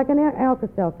thought they were like an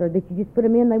Alka-Seltzer, that you just put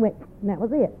them in, they went, and that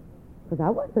was it. Because I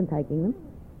wasn't taking them.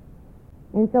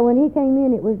 And so when he came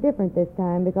in, it was different this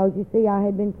time, because you see, I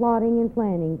had been plotting and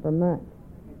planning for months.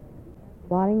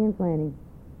 Plotting and planning.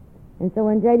 And so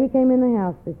when J.D. came in the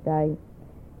house this day,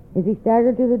 as he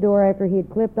staggered to the door after he had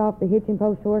clipped off the hitching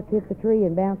post horse, hit the tree,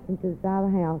 and bounced into the side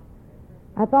of the house,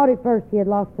 I thought at first he had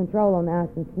lost control on the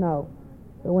ice and snow.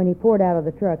 But when he poured out of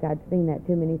the truck, I'd seen that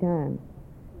too many times.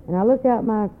 And I looked out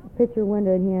my picture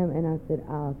window at him, and I said,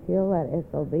 I'll kill that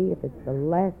SOB if it's the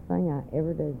last thing I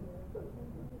ever do.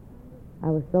 I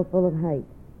was so full of hate.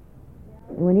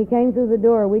 And when he came through the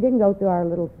door, we didn't go through our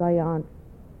little seance,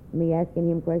 me asking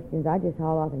him questions. I just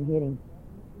hauled off and hit him.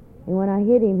 And when I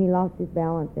hit him, he lost his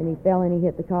balance, and he fell and he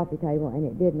hit the coffee table, and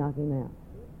it did knock him out.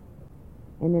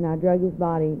 And then I drug his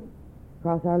body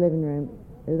across our living room,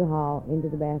 through the hall, into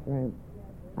the bathroom.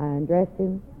 I undressed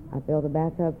him, I filled a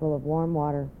bathtub full of warm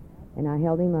water, and I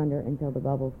held him under until the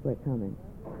bubbles quit coming.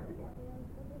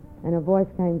 And a voice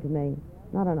came to me,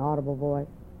 not an audible voice,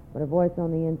 but a voice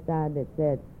on the inside that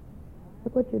said,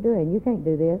 "Look what you're doing, you can't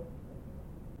do this."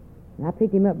 And I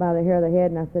picked him up by the hair of the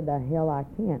head, and I said, "The hell I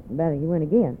can't." Better he went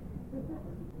again.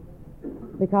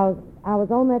 Because I was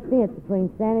on that fence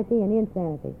between sanity and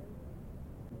insanity.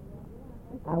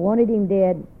 I wanted him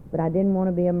dead, but I didn't want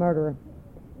to be a murderer.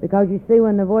 Because you see,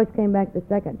 when the voice came back the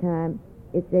second time,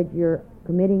 it said, "You're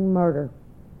committing murder."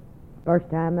 First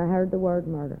time I heard the word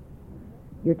murder.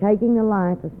 You're taking the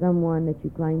life of someone that you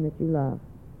claim that you love.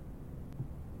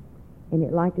 And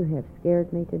it like to have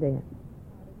scared me to death.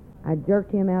 I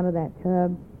jerked him out of that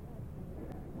tub.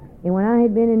 And when I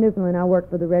had been in Newfoundland, I worked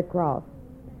for the Red Cross.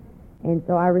 And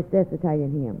so I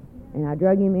resuscitated him. And I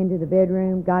drug him into the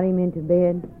bedroom, got him into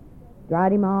bed,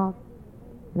 dried him off.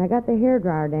 And I got the hair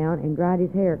dryer down and dried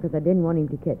his hair because I didn't want him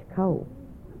to catch cold.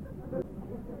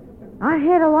 I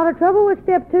had a lot of trouble with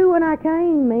step 2 when I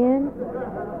came, man.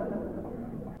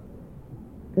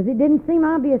 Because it didn't seem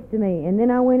obvious to me. And then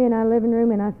I went in our living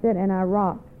room and I sat and I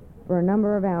rocked for a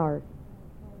number of hours.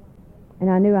 And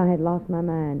I knew I had lost my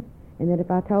mind. and that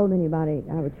if I told anybody,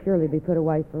 I would surely be put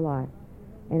away for life.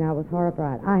 And I was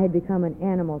horrified. I had become an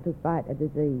animal to fight a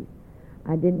disease.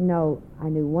 I didn't know. I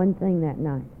knew one thing that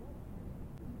night.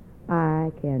 I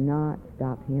cannot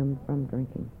stop him from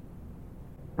drinking.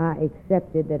 I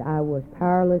accepted that I was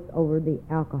powerless over the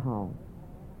alcohol.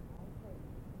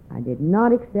 I did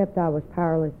not accept I was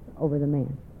powerless over the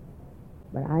man.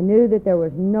 But I knew that there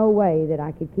was no way that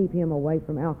I could keep him away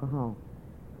from alcohol.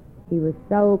 He was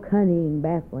so cunning,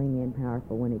 baffling, and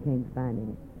powerful when it came to finding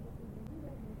it.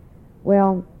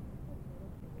 Well,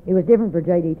 it was different for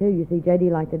J.D. too. You see, J.D.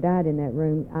 like to died in that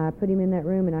room. I put him in that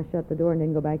room and I shut the door and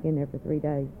didn't go back in there for 3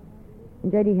 days.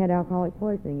 And J.D. had alcoholic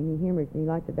poisoning and he hemorrhaged and he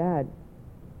like to died.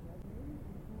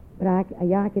 But I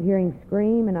could hear him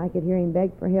scream and I could hear him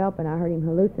beg for help and I heard him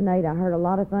hallucinate. I heard a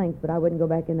lot of things, but I wouldn't go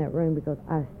back in that room because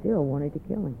I still wanted to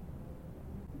kill him.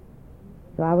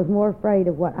 So I was more afraid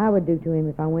of what I would do to him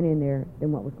if I went in there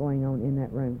than what was going on in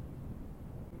that room.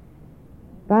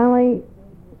 Finally,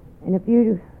 in a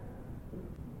few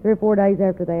 3 or 4 days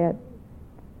after that,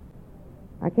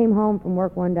 I came home from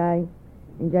work one day,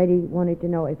 and J.D. wanted to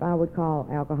know if I would call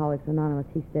Alcoholics Anonymous.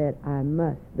 He said, I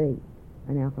must be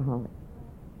an alcoholic.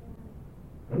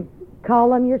 Call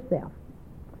them yourself.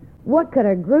 What could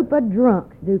a group of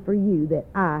drunks do for you that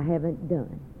I haven't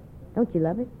done? Don't you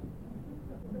love it?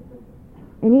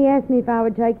 And he asked me if I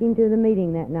would take him to the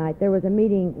meeting that night. There was a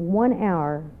meeting 1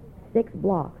 hour, 6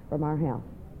 blocks from our house.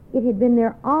 It had been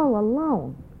there all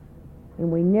along, and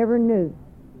we never knew.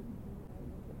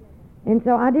 And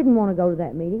so I didn't want to go to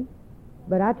that meeting,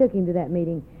 but I took him to that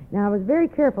meeting. Now, I was very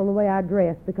careful the way I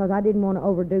dressed because I didn't want to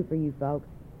overdo for you folks.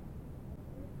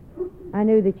 I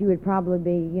knew that you would probably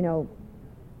be,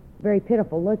 very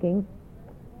pitiful looking.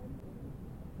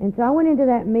 And so I went into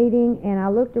that meeting, and I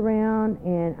looked around,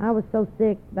 and I was so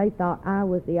sick, they thought I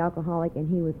was the alcoholic and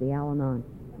he was the Al-Anon.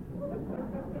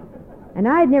 And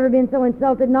I had never been so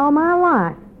insulted in all my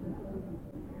life.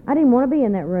 I didn't want to be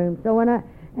in that room. So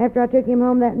after I took him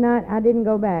home that night, I didn't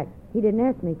go back. He didn't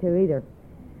ask me to either.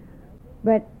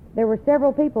 But there were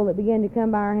several people that began to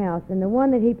come by our house, and the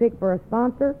one that he picked for a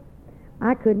sponsor,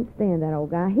 I couldn't stand that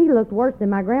old guy. He looked worse than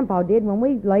my grandpa did when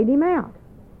we laid him out.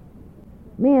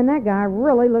 Man, that guy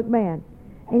really looked bad.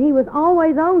 And he was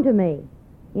always on to me.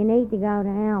 You need to go to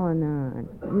Al-Anon.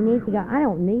 You need to go. I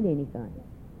don't need anything.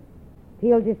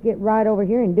 He'll just get right over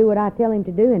here and do what I tell him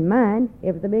to do and mind.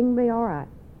 Everything will be all right.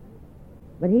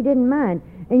 But he didn't mind.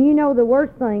 And the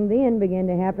worst thing then began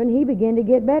to happen. He began to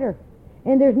get better.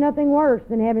 And there's nothing worse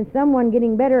than having someone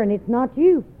getting better and it's not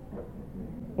you.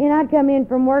 And I'd come in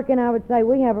from work and I would say,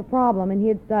 we have a problem. And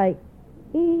he'd say,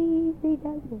 easy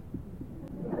does it.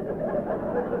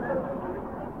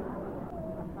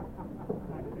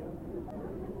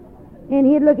 And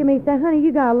he'd look at me and say, honey,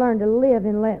 you got to learn to live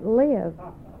and let live.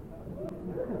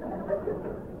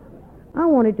 I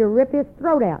wanted to rip his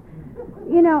throat out.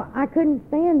 I couldn't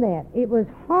stand that. It was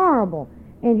horrible.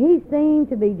 And he seemed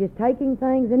to be just taking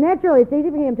things. And naturally, it's easy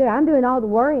for him, too. I'm doing all the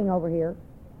worrying over here.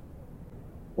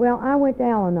 Well, I went to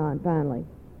Al-Anon, finally.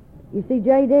 You see,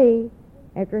 J.D.,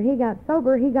 after he got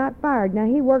sober, he got fired. Now,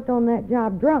 he worked on that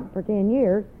job drunk for 10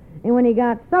 years. And when he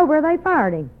got sober, they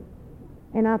fired him.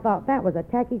 And I thought that was a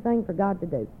tacky thing for God to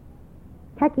do.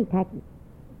 Tacky.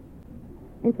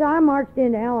 And so I marched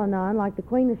into Al-Anon like the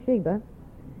Queen of Sheba.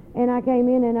 And I came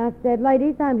in and I said,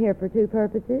 ladies, I'm here for 2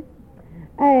 purposes.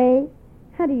 A,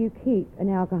 how do you keep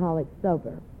an alcoholic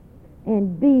sober?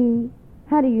 And B,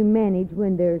 how do you manage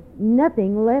when there's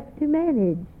nothing left to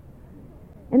manage?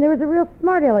 And there was a real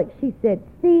smart aleck. She said,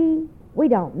 see, we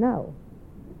don't know.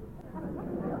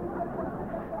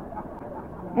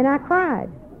 And I cried.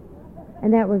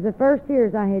 And that was the first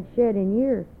tears I had shed in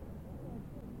years.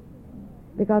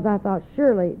 Because I thought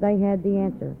surely they had the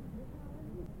answer.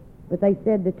 But they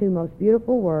said the 2 most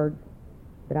beautiful words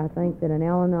that I think that an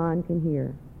Al-Anon can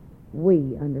hear.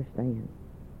 We understand.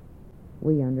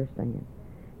 We understand.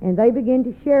 And they began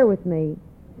to share with me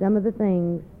some of the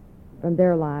things from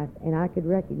their life, and I could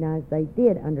recognize they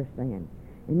did understand.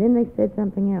 And then they said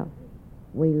something else.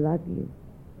 We love you.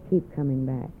 Keep coming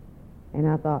back. And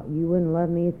I thought, you wouldn't love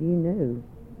me if you knew.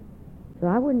 So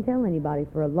I wouldn't tell anybody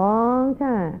for a long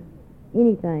time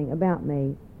anything about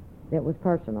me that was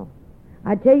personal.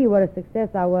 I'd tell you what a success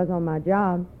I was on my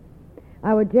job.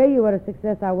 I would tell you what a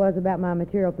success I was about my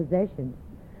material possessions.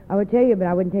 I would tell you, but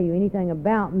I wouldn't tell you anything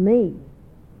about me.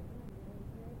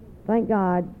 Thank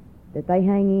God that they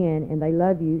hang in and they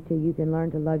love you till you can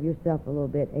learn to love yourself a little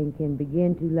bit and can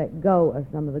begin to let go of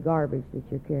some of the garbage that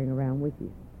you're carrying around with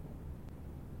you.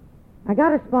 I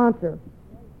got a sponsor.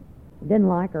 Didn't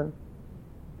like her.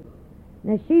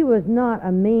 Now, she was not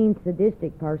a mean,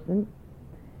 sadistic person.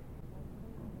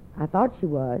 I thought she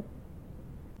was,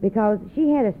 because she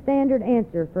had a standard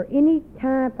answer for any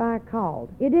type I called.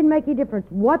 It didn't make any difference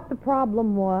what the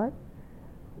problem was,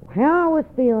 how I was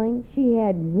feeling. She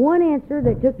had one answer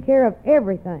that took care of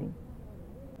everything.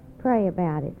 Pray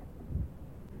about it.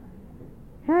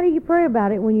 How do you pray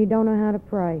about it when you don't know how to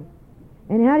pray?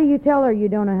 And how do you tell her you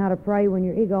don't know how to pray when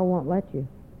your ego won't let you?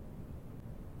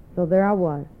 So there I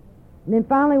was. And then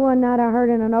finally one night I heard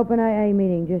in an open AA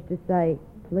meeting just to say,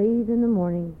 please in the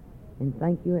morning and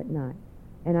thank you at night.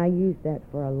 And I used that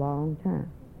for a long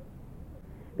time.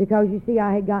 Because you see,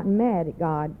 I had gotten mad at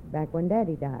God back when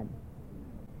Daddy died.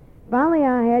 Finally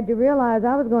I had to realize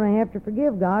I was going to have to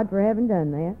forgive God for having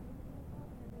done that.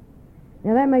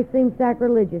 Now that may seem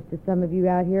sacrilegious to some of you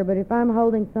out here, but if I'm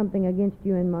holding something against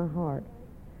you in my heart,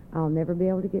 I'll never be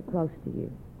able to get close to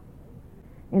you.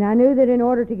 And I knew that in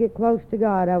order to get close to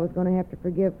God, I was going to have to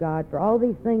forgive God for all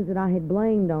these things that I had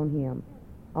blamed on Him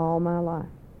all my life.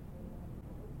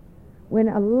 When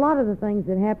a lot of the things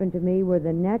that happened to me were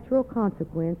the natural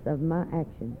consequence of my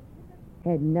actions,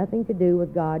 had nothing to do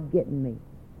with God getting me.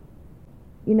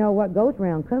 You know, what goes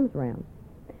round comes round.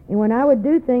 And when I would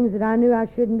do things that I knew I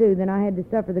shouldn't do, then I had to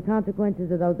suffer the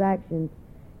consequences of those actions.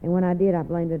 And when I did, I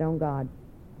blamed it on God,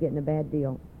 getting a bad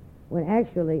deal, when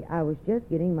actually I was just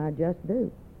getting my just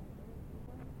due.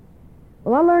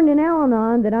 Well, I learned in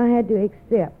Al-Anon that I had to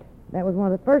accept. That was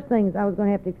one of the first things I was going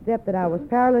to have to accept, that I was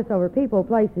powerless over people,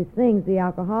 places, things, the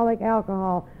alcoholic,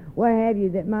 alcohol, what have you,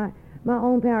 that my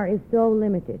own power is so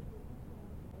limited.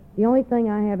 The only thing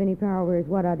I have any power over is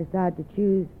what I decide to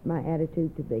choose my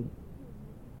attitude to be.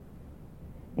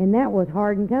 And that was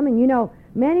hard in coming. You know,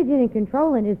 managing and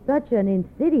controlling is such an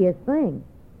insidious thing.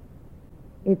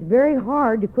 It's very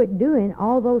hard to quit doing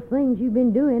all those things you've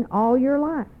been doing all your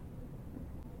life.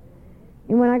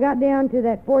 And when I got down to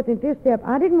that fourth and fifth step,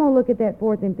 I didn't want to look at that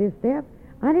fourth and fifth step.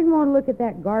 I didn't want to look at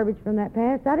that garbage from that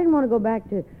past. I didn't want to go back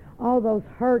to all those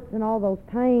hurts and all those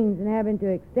pains and having to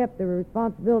accept the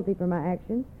responsibility for my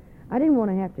actions. I didn't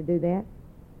want to have to do that.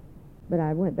 But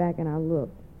I went back and I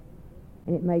looked,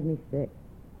 and it made me sick.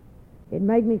 It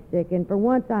made me sick, and for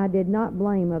once I did not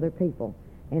blame other people,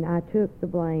 and I took the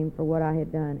blame for what I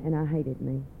had done, and I hated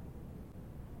me.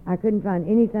 I couldn't find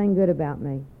anything good about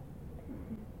me.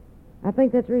 I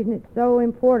think that's the reason it's so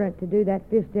important to do that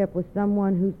fifth step with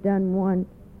someone who's done one,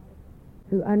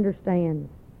 who understands.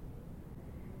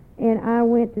 And I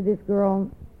went to this girl,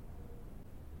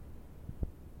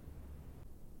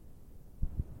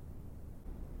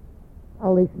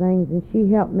 all these things, and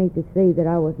she helped me to see that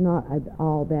I was not an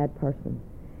all bad person,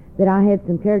 that I had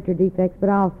some character defects, but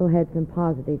I also had some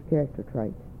positive character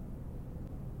traits.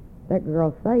 That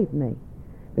girl saved me,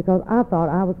 because I thought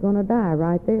I was going to die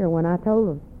right there when I told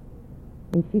her.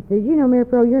 And she says, you know, Mary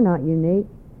Pearl, you're not unique.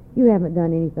 You haven't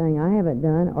done anything I haven't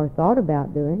done or thought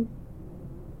about doing.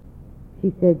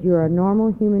 She said, you're a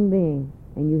normal human being,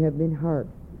 and you have been hurt.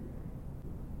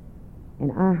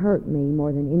 And I hurt me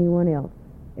more than anyone else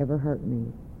ever hurt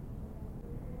me.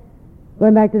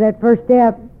 Going back to that first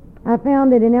step, I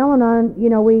found that in Al-Anon, you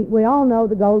know, we all know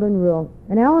the golden rule.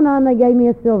 In Al-Anon, they gave me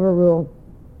a silver rule.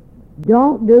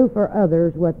 Don't do for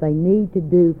others what they need to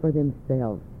do for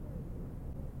themselves.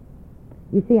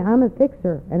 You see, I'm a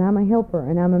fixer, and I'm a helper,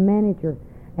 and I'm a manager,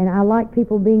 and I like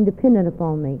people being dependent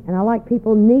upon me, and I like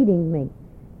people needing me.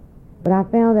 But I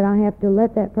found that I have to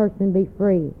let that person be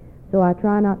free, so I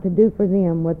try not to do for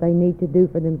them what they need to do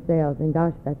for themselves, and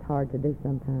gosh, that's hard to do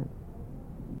sometimes.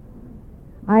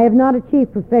 I have not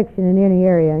achieved perfection in any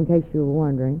area, in case you were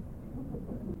wondering.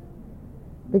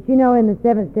 But you know, in the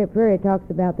 7th-step prayer, it talks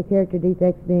about the character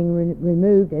defects being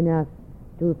removed enough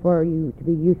for you to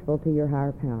be useful to your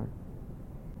higher power.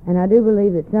 And I do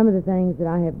believe that some of the things that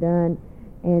I have done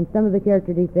and some of the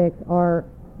character defects are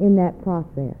in that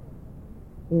process.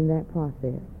 In that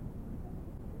process.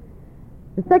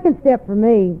 The second step for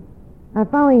me, I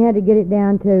finally had to get it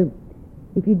down to,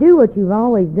 if you do what you've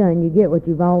always done, you get what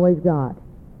you've always got.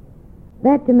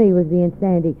 That to me was the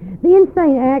insanity. The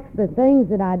insane acts, the things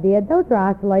that I did, those are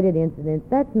isolated incidents.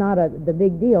 That's not the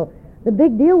big deal. The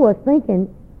big deal was thinking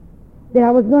that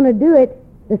I was going to do it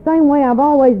the same way I've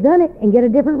always done it and get a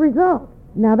different result.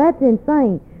 Now that's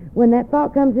insane. When that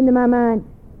thought comes into my mind,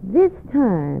 this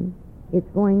time it's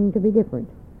going to be different.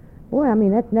 Boy, I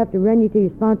mean, that's enough to run you to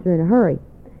your sponsor in a hurry,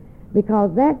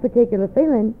 because that particular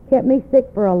feeling kept me sick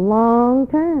for a long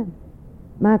time.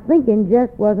 My thinking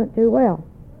just wasn't too well.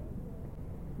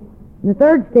 In the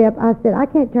third step, I said, I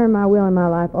can't turn my will and my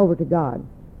life over to God.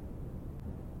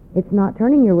 It's not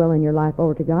turning your will and your life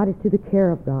over to God, it's to the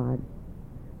care of God.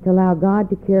 To allow God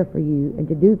to care for you and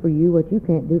to do for you what you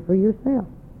can't do for yourself.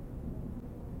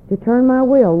 To turn my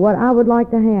will, what I would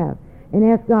like to have, and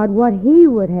ask God what He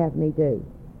would have me do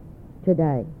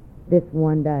today, this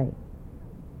one day.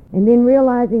 And then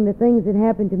realizing the things that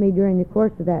happened to me during the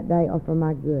course of that day are for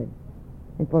my good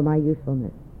and for my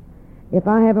usefulness. If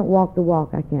I haven't walked the walk,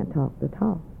 I can't talk the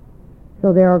talk.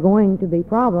 So there are going to be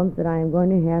problems that I am going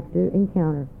to have to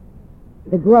encounter.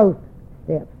 The growth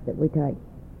steps that we take.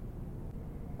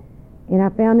 And I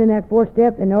found in that 4th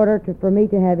step, in order for me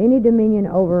to have any dominion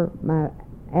over my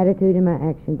attitude and my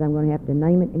actions, I'm going to have to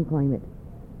name it and claim it.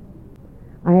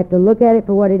 I have to look at it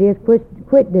for what it is,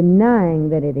 quit denying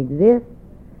that it exists,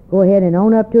 go ahead and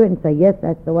own up to it and say, yes,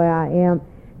 that's the way I am.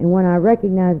 And when I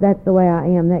recognize that's the way I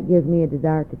am, that gives me a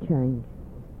desire to change.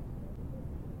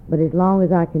 But as long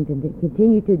as I can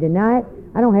continue to deny it,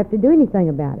 I don't have to do anything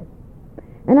about it.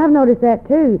 And I've noticed that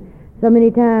too. So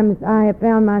many times I have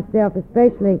found myself,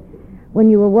 especially when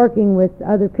you were working with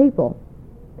other people,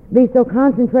 be so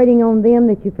concentrating on them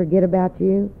that you forget about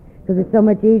you, because it's so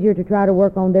much easier to try to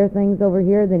work on their things over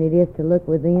here than it is to look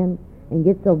within, and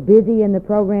get so busy in the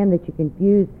program that you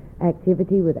confuse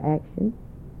activity with action.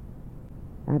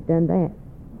 I've done that.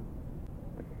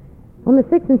 On the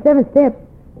 6th and 7th steps,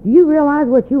 do you realize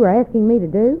what you were asking me to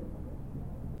do?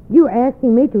 You were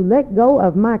asking me to let go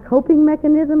of my coping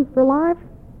mechanisms for life.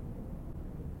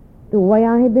 The way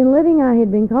I had been living, I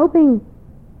had been coping.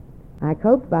 I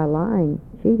coped by lying,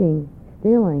 cheating,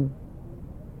 stealing,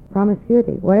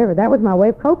 promiscuity, whatever. That was my way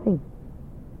of coping.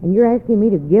 And you're asking me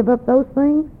to give up those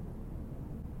things?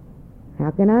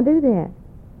 How can I do that?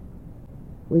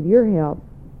 With your help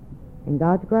and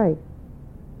God's grace,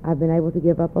 I've been able to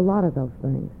give up a lot of those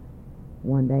things,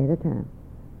 one day at a time.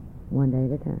 One day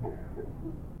at a time.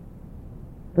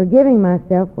 Forgiving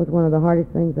myself was one of the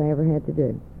hardest things I ever had to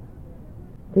do.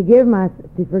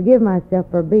 To forgive myself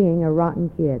for being a rotten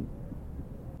kid.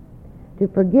 To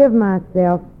forgive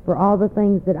myself for all the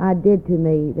things that I did to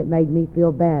me that made me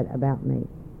feel bad about me.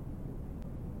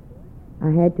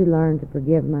 I had to learn to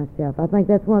forgive myself. I think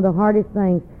that's one of the hardest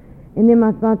things. And then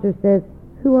my sponsor says,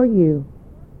 who are you?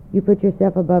 You put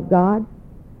yourself above God.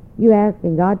 You ask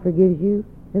and God forgives you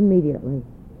immediately.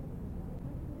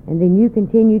 And then you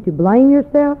continue to blame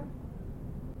yourself.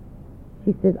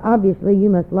 She says, obviously you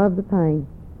must love the pain.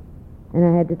 And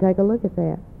I had to take a look at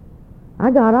that.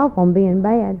 I got off on being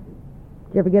bad.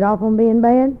 Did you ever get off on being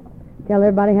bad? Tell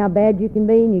everybody how bad you can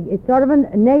be. And it's sort of a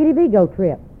negative ego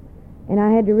trip. And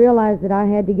I had to realize that I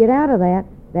had to get out of that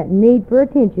need for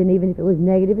attention, even if it was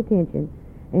negative attention,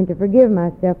 and to forgive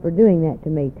myself for doing that to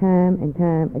me time and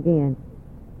time again.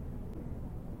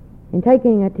 In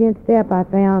taking a 10th step, I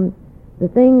found the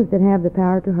things that have the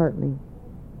power to hurt me.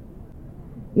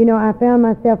 You know, I found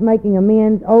myself making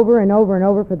amends over and over and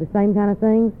over for the same kind of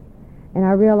things, and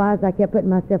I realized I kept putting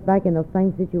myself back in those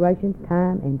same situations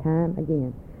time and time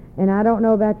again. And I don't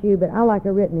know about you, but I like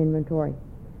a written inventory.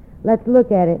 Let's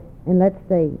look at it and let's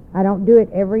see. I don't do it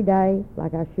every day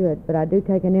like I should, but I do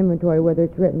take an inventory whether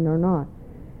it's written or not.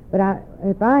 But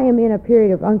if I am in a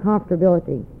period of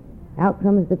uncomfortability, out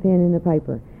comes the pen and the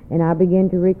paper, and I begin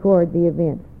to record the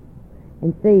events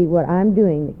and see what I'm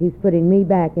doing that keeps putting me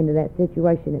back into that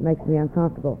situation that makes me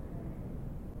uncomfortable.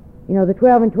 You know, the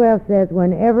 12 and 12 says,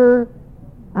 whenever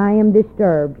I am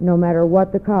disturbed, no matter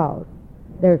what the cause,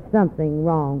 there's something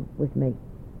wrong with me.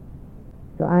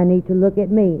 So I need to look at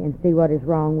me and see what is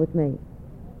wrong with me.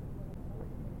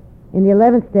 In the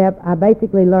 11th step, I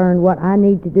basically learned what I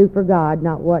need to do for God,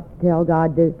 not what to tell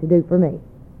God to do for me.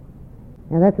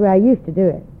 Now that's the way I used to do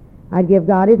it. I'd give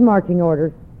God his marching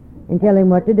orders and tell him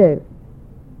what to do.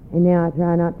 And now I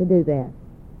try not to do that.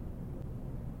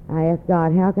 I ask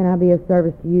God, how can I be of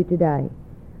service to you today?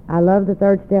 I love the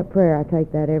 3rd step prayer. I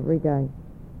take that every day.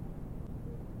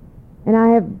 And I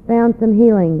have found some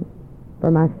healing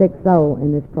for my sick soul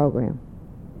in this program.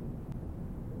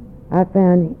 I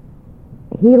found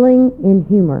healing in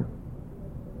humor.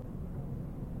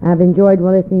 I've enjoyed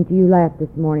listening to you laugh this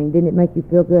morning. Didn't it make you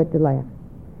feel good to laugh?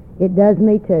 It does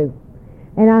me too.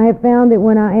 And I have found that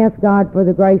when I ask God for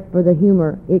the grace for the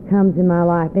humor, it comes in my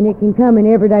life. And it can come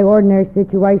in everyday, ordinary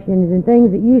situations and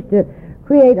things that used to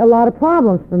create a lot of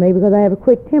problems for me because I have a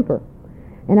quick temper.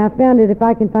 And I found that if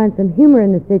I can find some humor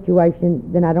in the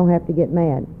situation, then I don't have to get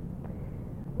mad.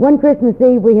 One Christmas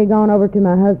Eve, we had gone over to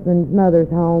my husband's mother's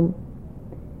home.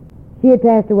 She had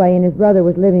passed away and his brother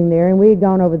was living there, and we had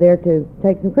gone over there to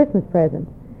take some Christmas presents.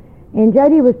 And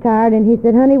J.D. was tired, and he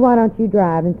said, honey, why don't you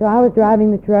drive? And so I was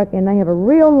driving the truck, and they have a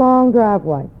real long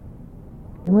driveway.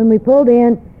 And when we pulled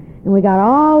in, and we got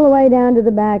all the way down to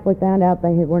the back, we found out they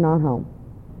were not home.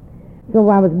 So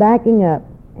I was backing up,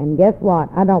 and guess what?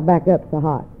 I don't back up so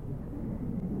hot.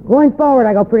 Going forward,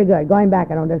 I go pretty good. Going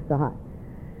back, I don't do so hot.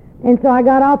 And so I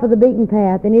got off of the beaten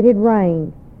path, and it had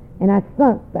rained. and I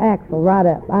sunk the axle right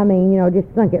up. I mean,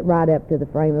 just sunk it right up to the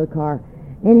frame of the car.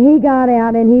 And he got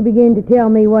out and he began to tell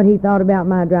me what he thought about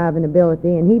my driving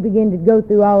ability, and he began to go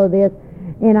through all of this.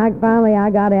 And finally I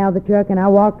got out of the truck and I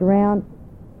walked around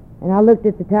and I looked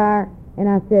at the tire and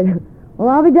I said, well,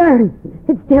 I'll be darned,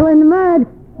 it's still in the mud.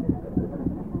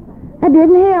 That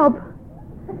didn't help.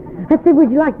 I said,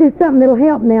 would you like to do something that'll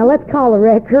help now? Let's call a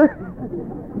wrecker.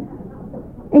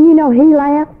 And he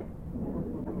laughed.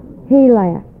 He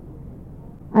laughed.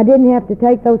 I didn't have to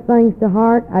take those things to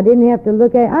heart. I didn't have to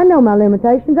look at I know my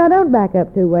limitations. I don't back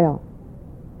up too well.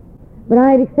 But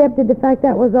I had accepted the fact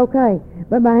that was okay.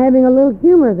 But by having a little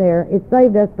humor there, it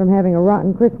saved us from having a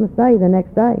rotten Christmas Day the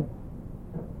next day.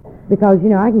 Because,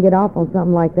 I can get off on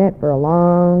something like that for a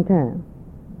long time.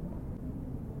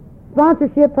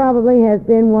 Sponsorship probably has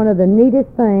been one of the neatest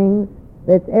things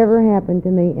that's ever happened to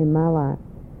me in my life.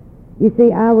 You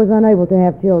see, I was unable to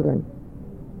have children.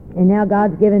 And now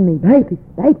God's given me babies.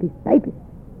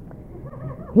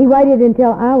 He waited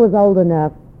until I was old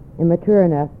enough and mature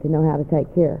enough to know how to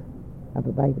take care of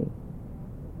a baby.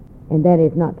 And that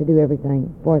is not to do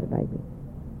everything for the baby.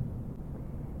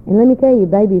 And let me tell you,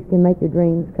 babies can make your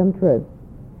dreams come true.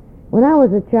 When I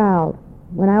was a child,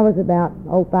 when I was about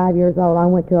 5 years old, I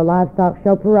went to a livestock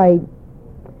show parade.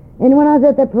 And when I was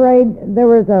at that parade, there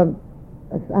was a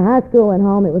high school at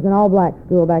home. It was an all-black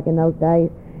school back in those days.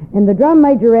 And the drum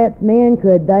majorettes, man,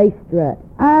 could they strut.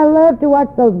 I loved to watch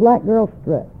those black girls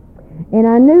strut. And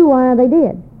I knew why they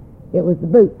did. It was the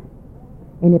boots.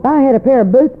 And if I had a pair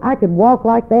of boots, I could walk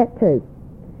like that too.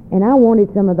 And I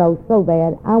wanted some of those so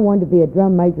bad. I wanted to be a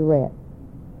drum majorette.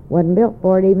 Wasn't built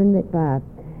for it even at 5.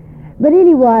 But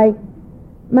anyway,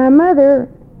 my mother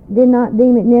did not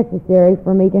deem it necessary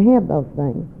for me to have those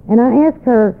things. And I asked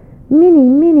her many,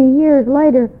 many years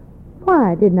later,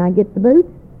 why didn't I get the boots?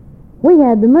 We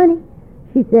had the money.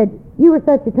 She said, you were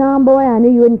such a tomboy, I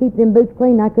knew you wouldn't keep them boots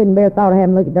clean. I couldn't bear the thought of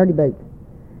having to look at dirty boots.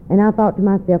 And I thought to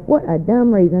myself, what a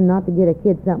dumb reason not to get a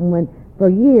kid something when for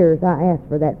years I asked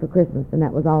for that for Christmas, and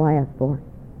that was all I asked for.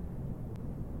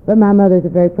 But my mother's a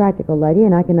very practical lady,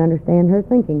 and I can understand her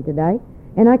thinking today,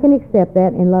 and I can accept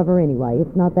that and love her anyway.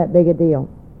 It's not that big a deal.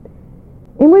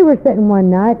 And we were sitting one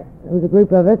night, it was a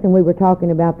group of us, and we were talking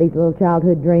about these little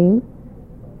childhood dreams.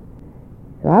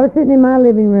 So I was sitting in my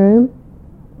living room,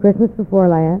 Christmas before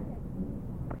last,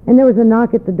 and there was a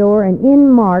knock at the door, and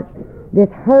in marched this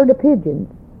herd of pigeons.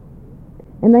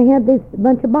 And they had this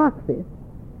bunch of boxes.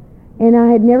 And I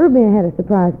had never had a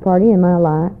surprise party in my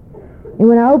life. And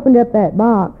when I opened up that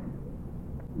box,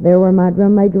 there were my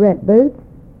drum majorette boots,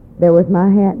 there was my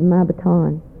hat and my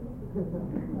baton.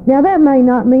 Now that may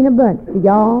not mean a bunch to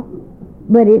y'all,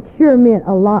 but it sure meant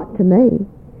a lot to me.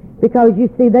 Because you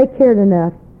see, they cared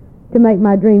enough to make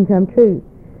my dream come true.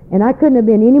 And I couldn't have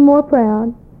been any more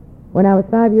proud when I was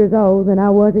 5 years old than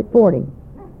I was at 40,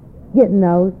 getting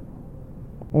those.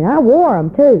 And I wore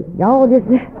them too. Y'all just,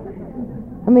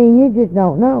 you just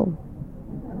don't know.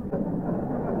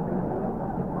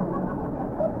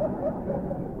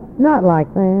 Not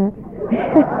like that.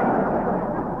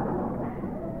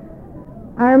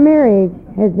 Our marriage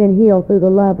has been healed through the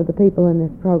love of the people in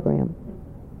this program.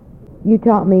 You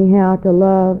taught me how to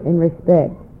love and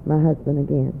respect my husband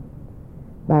again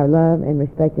by love and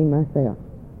respecting myself.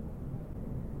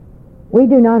 We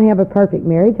do not have a perfect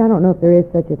marriage. I don't know if there is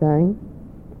such a thing,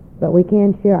 but we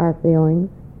can share our feelings,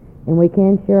 and we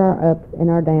can share our ups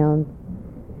and our downs,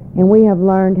 and we have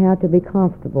learned how to be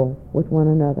comfortable with one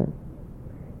another.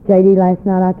 J.D. last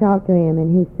night I talked to him,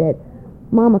 and he said,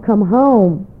 Mama, come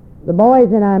home. The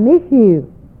boys and I miss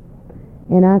you.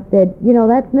 And I said,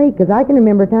 that's neat, because I can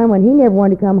remember a time when he never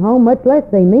wanted to come home, much less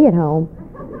see me at home.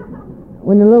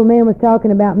 When the little man was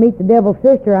talking about meet the devil's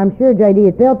sister, I'm sure J.D.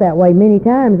 had felt that way many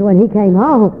times when he came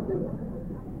home.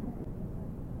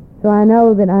 So I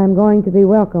know that I'm going to be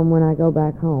welcome when I go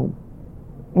back home.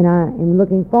 And I am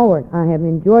looking forward. I have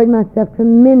enjoyed myself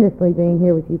tremendously being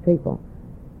here with you people.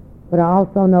 But I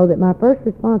also know that my first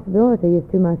responsibility is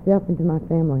to myself and to my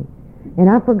family. And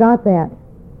I forgot that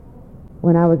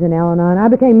when I was in Al-Anon. I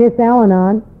became Miss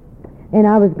Al-Anon, and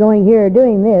I was going here,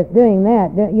 doing this, doing that.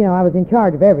 I was in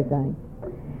charge of everything.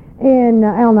 And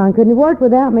Al-Anon couldn't have worked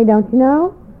without me, don't you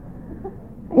know?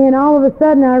 And all of a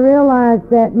sudden I realized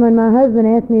that when my husband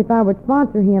asked me if I would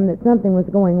sponsor him, that something was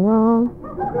going wrong.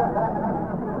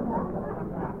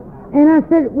 And I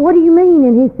said, what do you mean?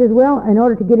 And he says, well, in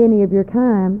order to get any of your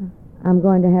time, I'm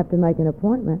going to have to make an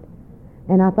appointment.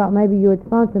 And I thought maybe you would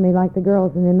sponsor me like the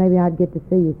girls, and then maybe I'd get to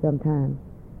see you sometime.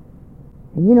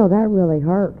 And that really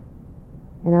hurt.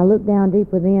 And I looked down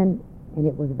deep within, and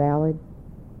it was valid.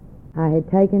 I had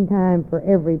taken time for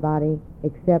everybody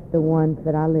except the ones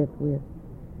that I lived with.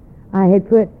 I had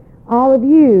put all of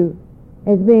you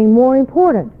as being more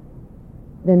important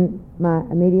than my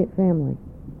immediate family.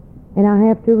 And I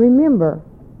have to remember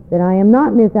that I am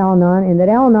not Miss Al-Anon, and that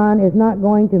Al-Anon is not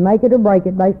going to make it or break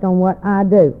it based on what I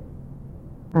do.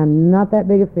 I'm not that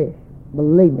big a fish,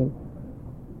 believe me.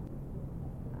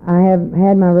 I have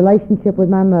had my relationship with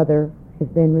my mother has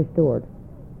been restored.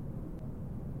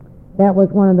 That was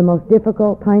one of the most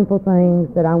difficult, painful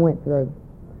things that I went through.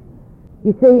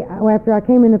 You see, after I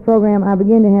came in the program, I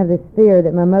began to have this fear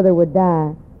that my mother would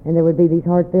die and there would be these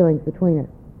hard feelings between us.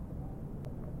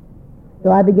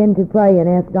 So I began to pray and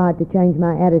ask God to change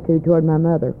my attitude toward my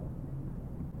mother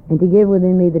and to give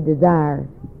within me the desire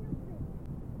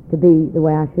to be the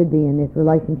way I should be in this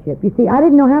relationship. You see, I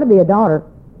didn't know how to be a daughter.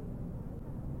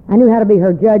 I knew how to be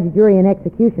her judge, jury, and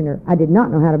executioner. I did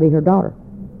not know how to be her daughter.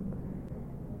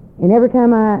 And every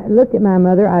time I looked at my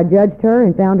mother, I judged her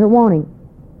and found her wanting.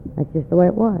 That's just the way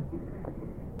it was.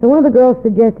 So one of the girls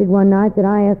suggested one night that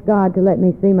I ask God to let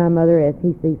me see my mother as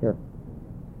he sees her.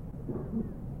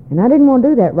 And I didn't want to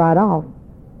do that right off,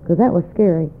 because that was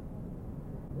scary.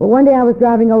 But one day I was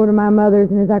driving over to my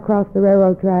mother's, and as I crossed the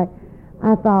railroad track,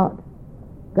 I thought,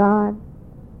 God,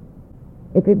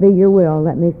 if it be your will,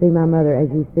 let me see my mother as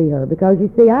you see her. Because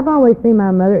you see, I've always seen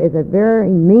my mother as a very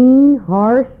mean,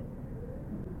 harsh,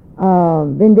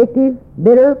 vindictive,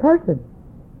 bitter person.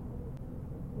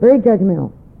 Very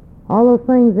judgmental. All those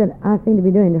things that I seem to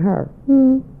be doing to her.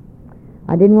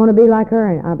 I didn't want to be like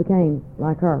her, and I became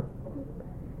like her.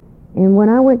 And when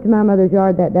I went to my mother's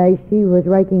yard that day, she was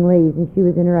raking leaves, and she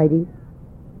was in her 80s.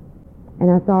 And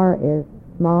I saw her as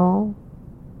small,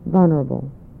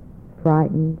 vulnerable,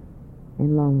 frightened,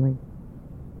 and lonely.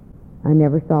 I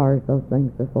never saw her as those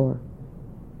things before.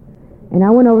 And I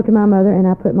went over to my mother, and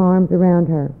I put my arms around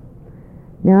her.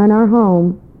 Now, in our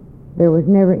home, there was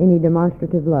never any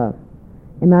demonstrative love.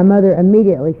 And my mother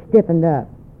immediately stiffened up.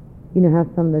 You know how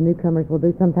some of the newcomers will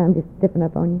do sometimes, just stiffen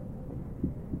up on you?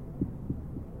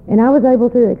 And I was able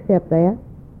to accept that,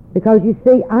 because you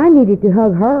see, I needed to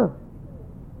hug her.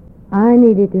 I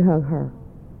needed to hug her.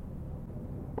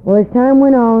 Well, as time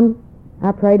went on,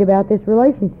 I prayed about this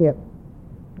relationship.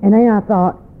 And then I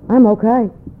thought, I'm okay.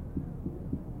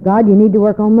 God, you need to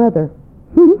work on Mother.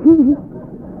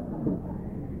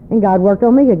 And God worked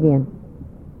on me again.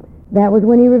 That was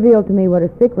when he revealed to me what a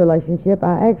sick relationship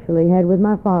I actually had with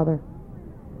my father.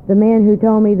 The man who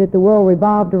told me that the world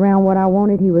revolved around what I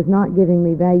wanted, he was not giving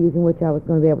me values in which I was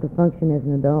going to be able to function as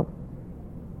an adult.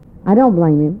 I don't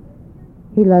blame him.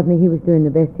 He loved me. He was doing the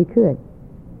best he could.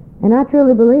 And I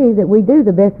truly believe that we do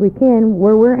the best we can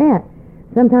where we're at.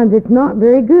 Sometimes it's not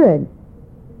very good.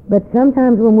 But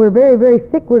sometimes when we're very, very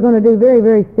sick, we're going to do very,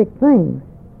 very sick things.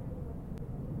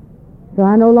 So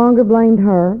I no longer blamed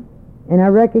her, and I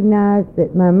recognized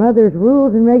that my mother's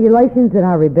rules and regulations that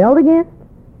I rebelled against,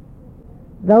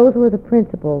 those were the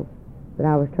principles that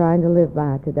I was trying to live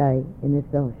by today in this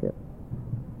fellowship.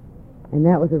 And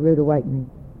that was a rude awakening.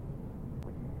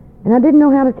 And I didn't know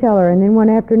how to tell her. And then one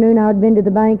afternoon I had been to the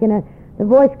bank, and the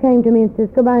voice came to me and says,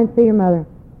 go by and see your mother.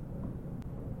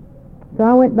 So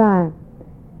I went by.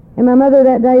 And my mother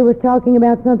that day was talking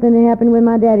about something that happened when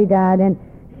my daddy died. And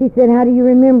she said, how do you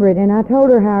remember it? And I told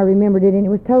her how I remembered it, and it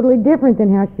was totally different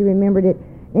than how she remembered it.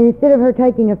 And instead of her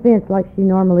taking offense like she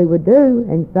normally would do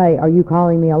and say, are you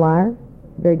calling me a liar?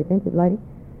 Very defensive lady.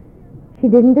 She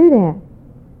didn't do that.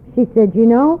 She said, you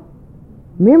know,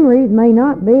 memories may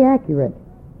not be accurate.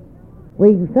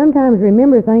 We sometimes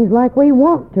remember things like we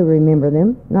want to remember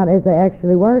them, not as they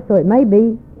actually were, so it may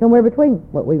be somewhere between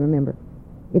what we remember,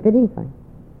 if anything.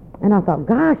 And I thought,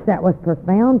 gosh, that was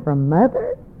profound from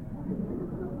Mother.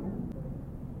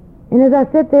 And as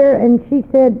I sat there, and she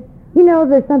said, you know,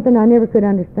 there's something I never could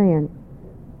understand.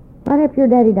 Right after your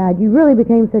daddy died, you really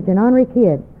became such an ornery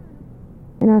kid.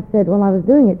 And I said, well, I was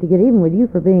doing it to get even with you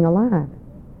for being alive.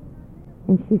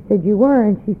 And she said, you were?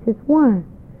 And she says, why?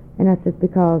 And I said,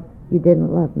 because you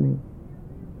didn't love me.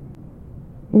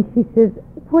 And she says,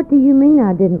 what do you mean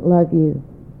I didn't love you?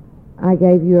 I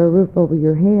gave you a roof over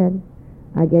your head.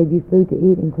 I gave you food to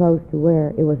eat and clothes to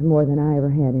wear. It was more than I ever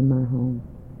had in my home.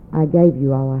 I gave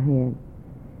you all I had.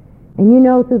 And you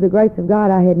know, through the grace of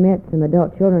God, I had met some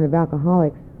adult children of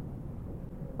alcoholics.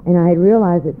 And I had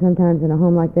realized that sometimes in a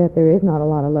home like that, there is not a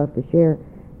lot of love to share.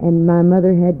 And my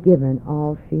mother had given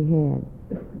all she had.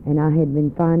 And I had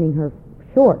been finding her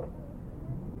short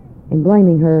and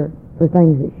blaming her for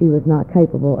things that she was not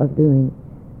capable of doing.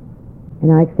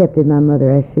 And I accepted my mother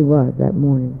as she was that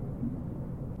morning.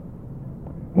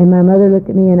 And my mother looked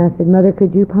at me and I said, Mother,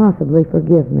 could you possibly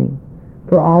forgive me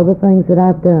for all the things that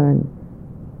I've done,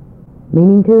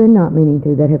 meaning to and not meaning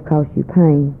to, that have caused you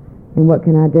pain? And what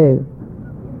can I do?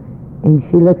 And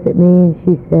she looks at me and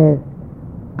she says,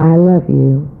 I love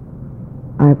you.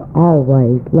 I've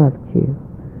always loved you.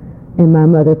 And my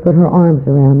mother put her arms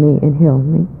around me and held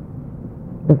me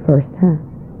the first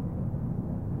time.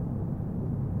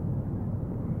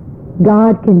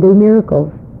 God can do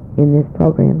miracles in this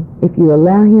program if you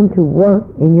allow Him to work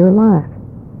in your life.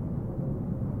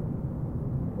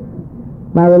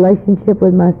 My relationship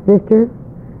with my sister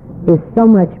is so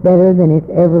much better than it's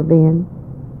ever been.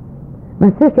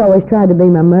 My sister always tried to be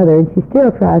my mother, and she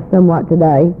still tries somewhat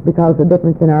today because of the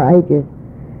difference in our ages.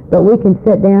 But we can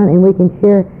sit down and we can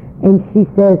share, and she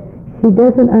says she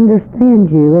doesn't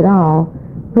understand you at all,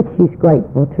 but she's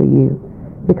grateful to you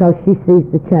because she sees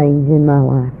the change in my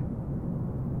life.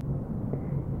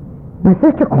 My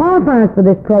sister qualifies for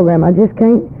this program. I just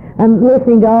can't. I'm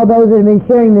listening to all those that have been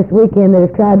sharing this weekend that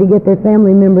have tried to get their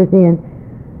family members in.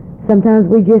 Sometimes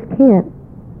we just can't.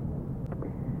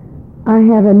 I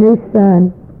have a new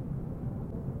son.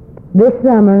 This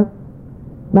summer,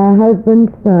 my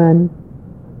husband's son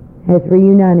has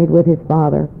reunited with his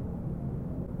father.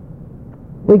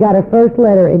 We got a first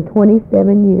letter in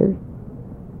 27 years.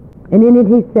 And in it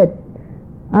he said,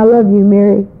 I love you,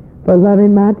 Mary, for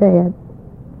loving my dad.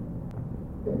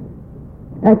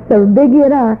 That's a biggie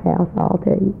at our house, I'll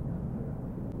tell you.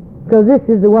 Because this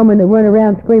is the woman that went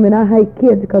around screaming, I hate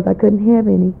kids because I couldn't have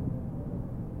any.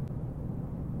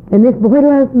 And this boy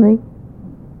loves me.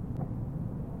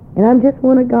 And I'm just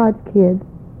one of God's kids.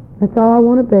 That's all I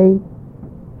want to be.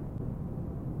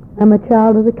 I'm a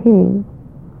child of the King.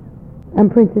 I'm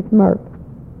Princess Mert.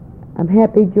 I'm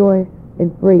happy, joyous,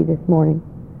 and free this morning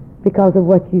because of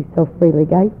what you so freely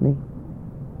gave me.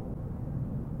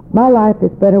 My life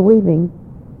is but a weaving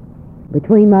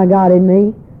between my God and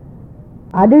me.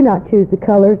 I do not choose the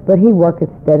colors, but He worketh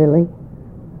steadily.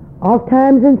 Oft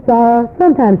times in sorrow,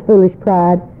 sometimes foolish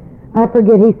pride, I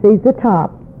forget He sees the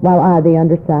top, while I the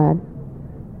underside.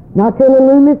 Not till the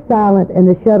loom is silent and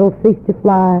the shuttles cease to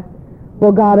fly,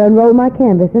 will God unroll my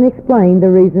canvas and explain the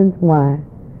reasons why.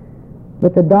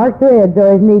 But the dark threads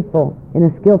are as needful in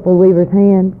a skillful weaver's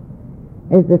hand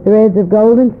as the threads of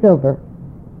gold and silver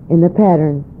in the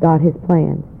pattern God has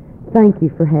planned. Thank you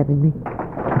for having me.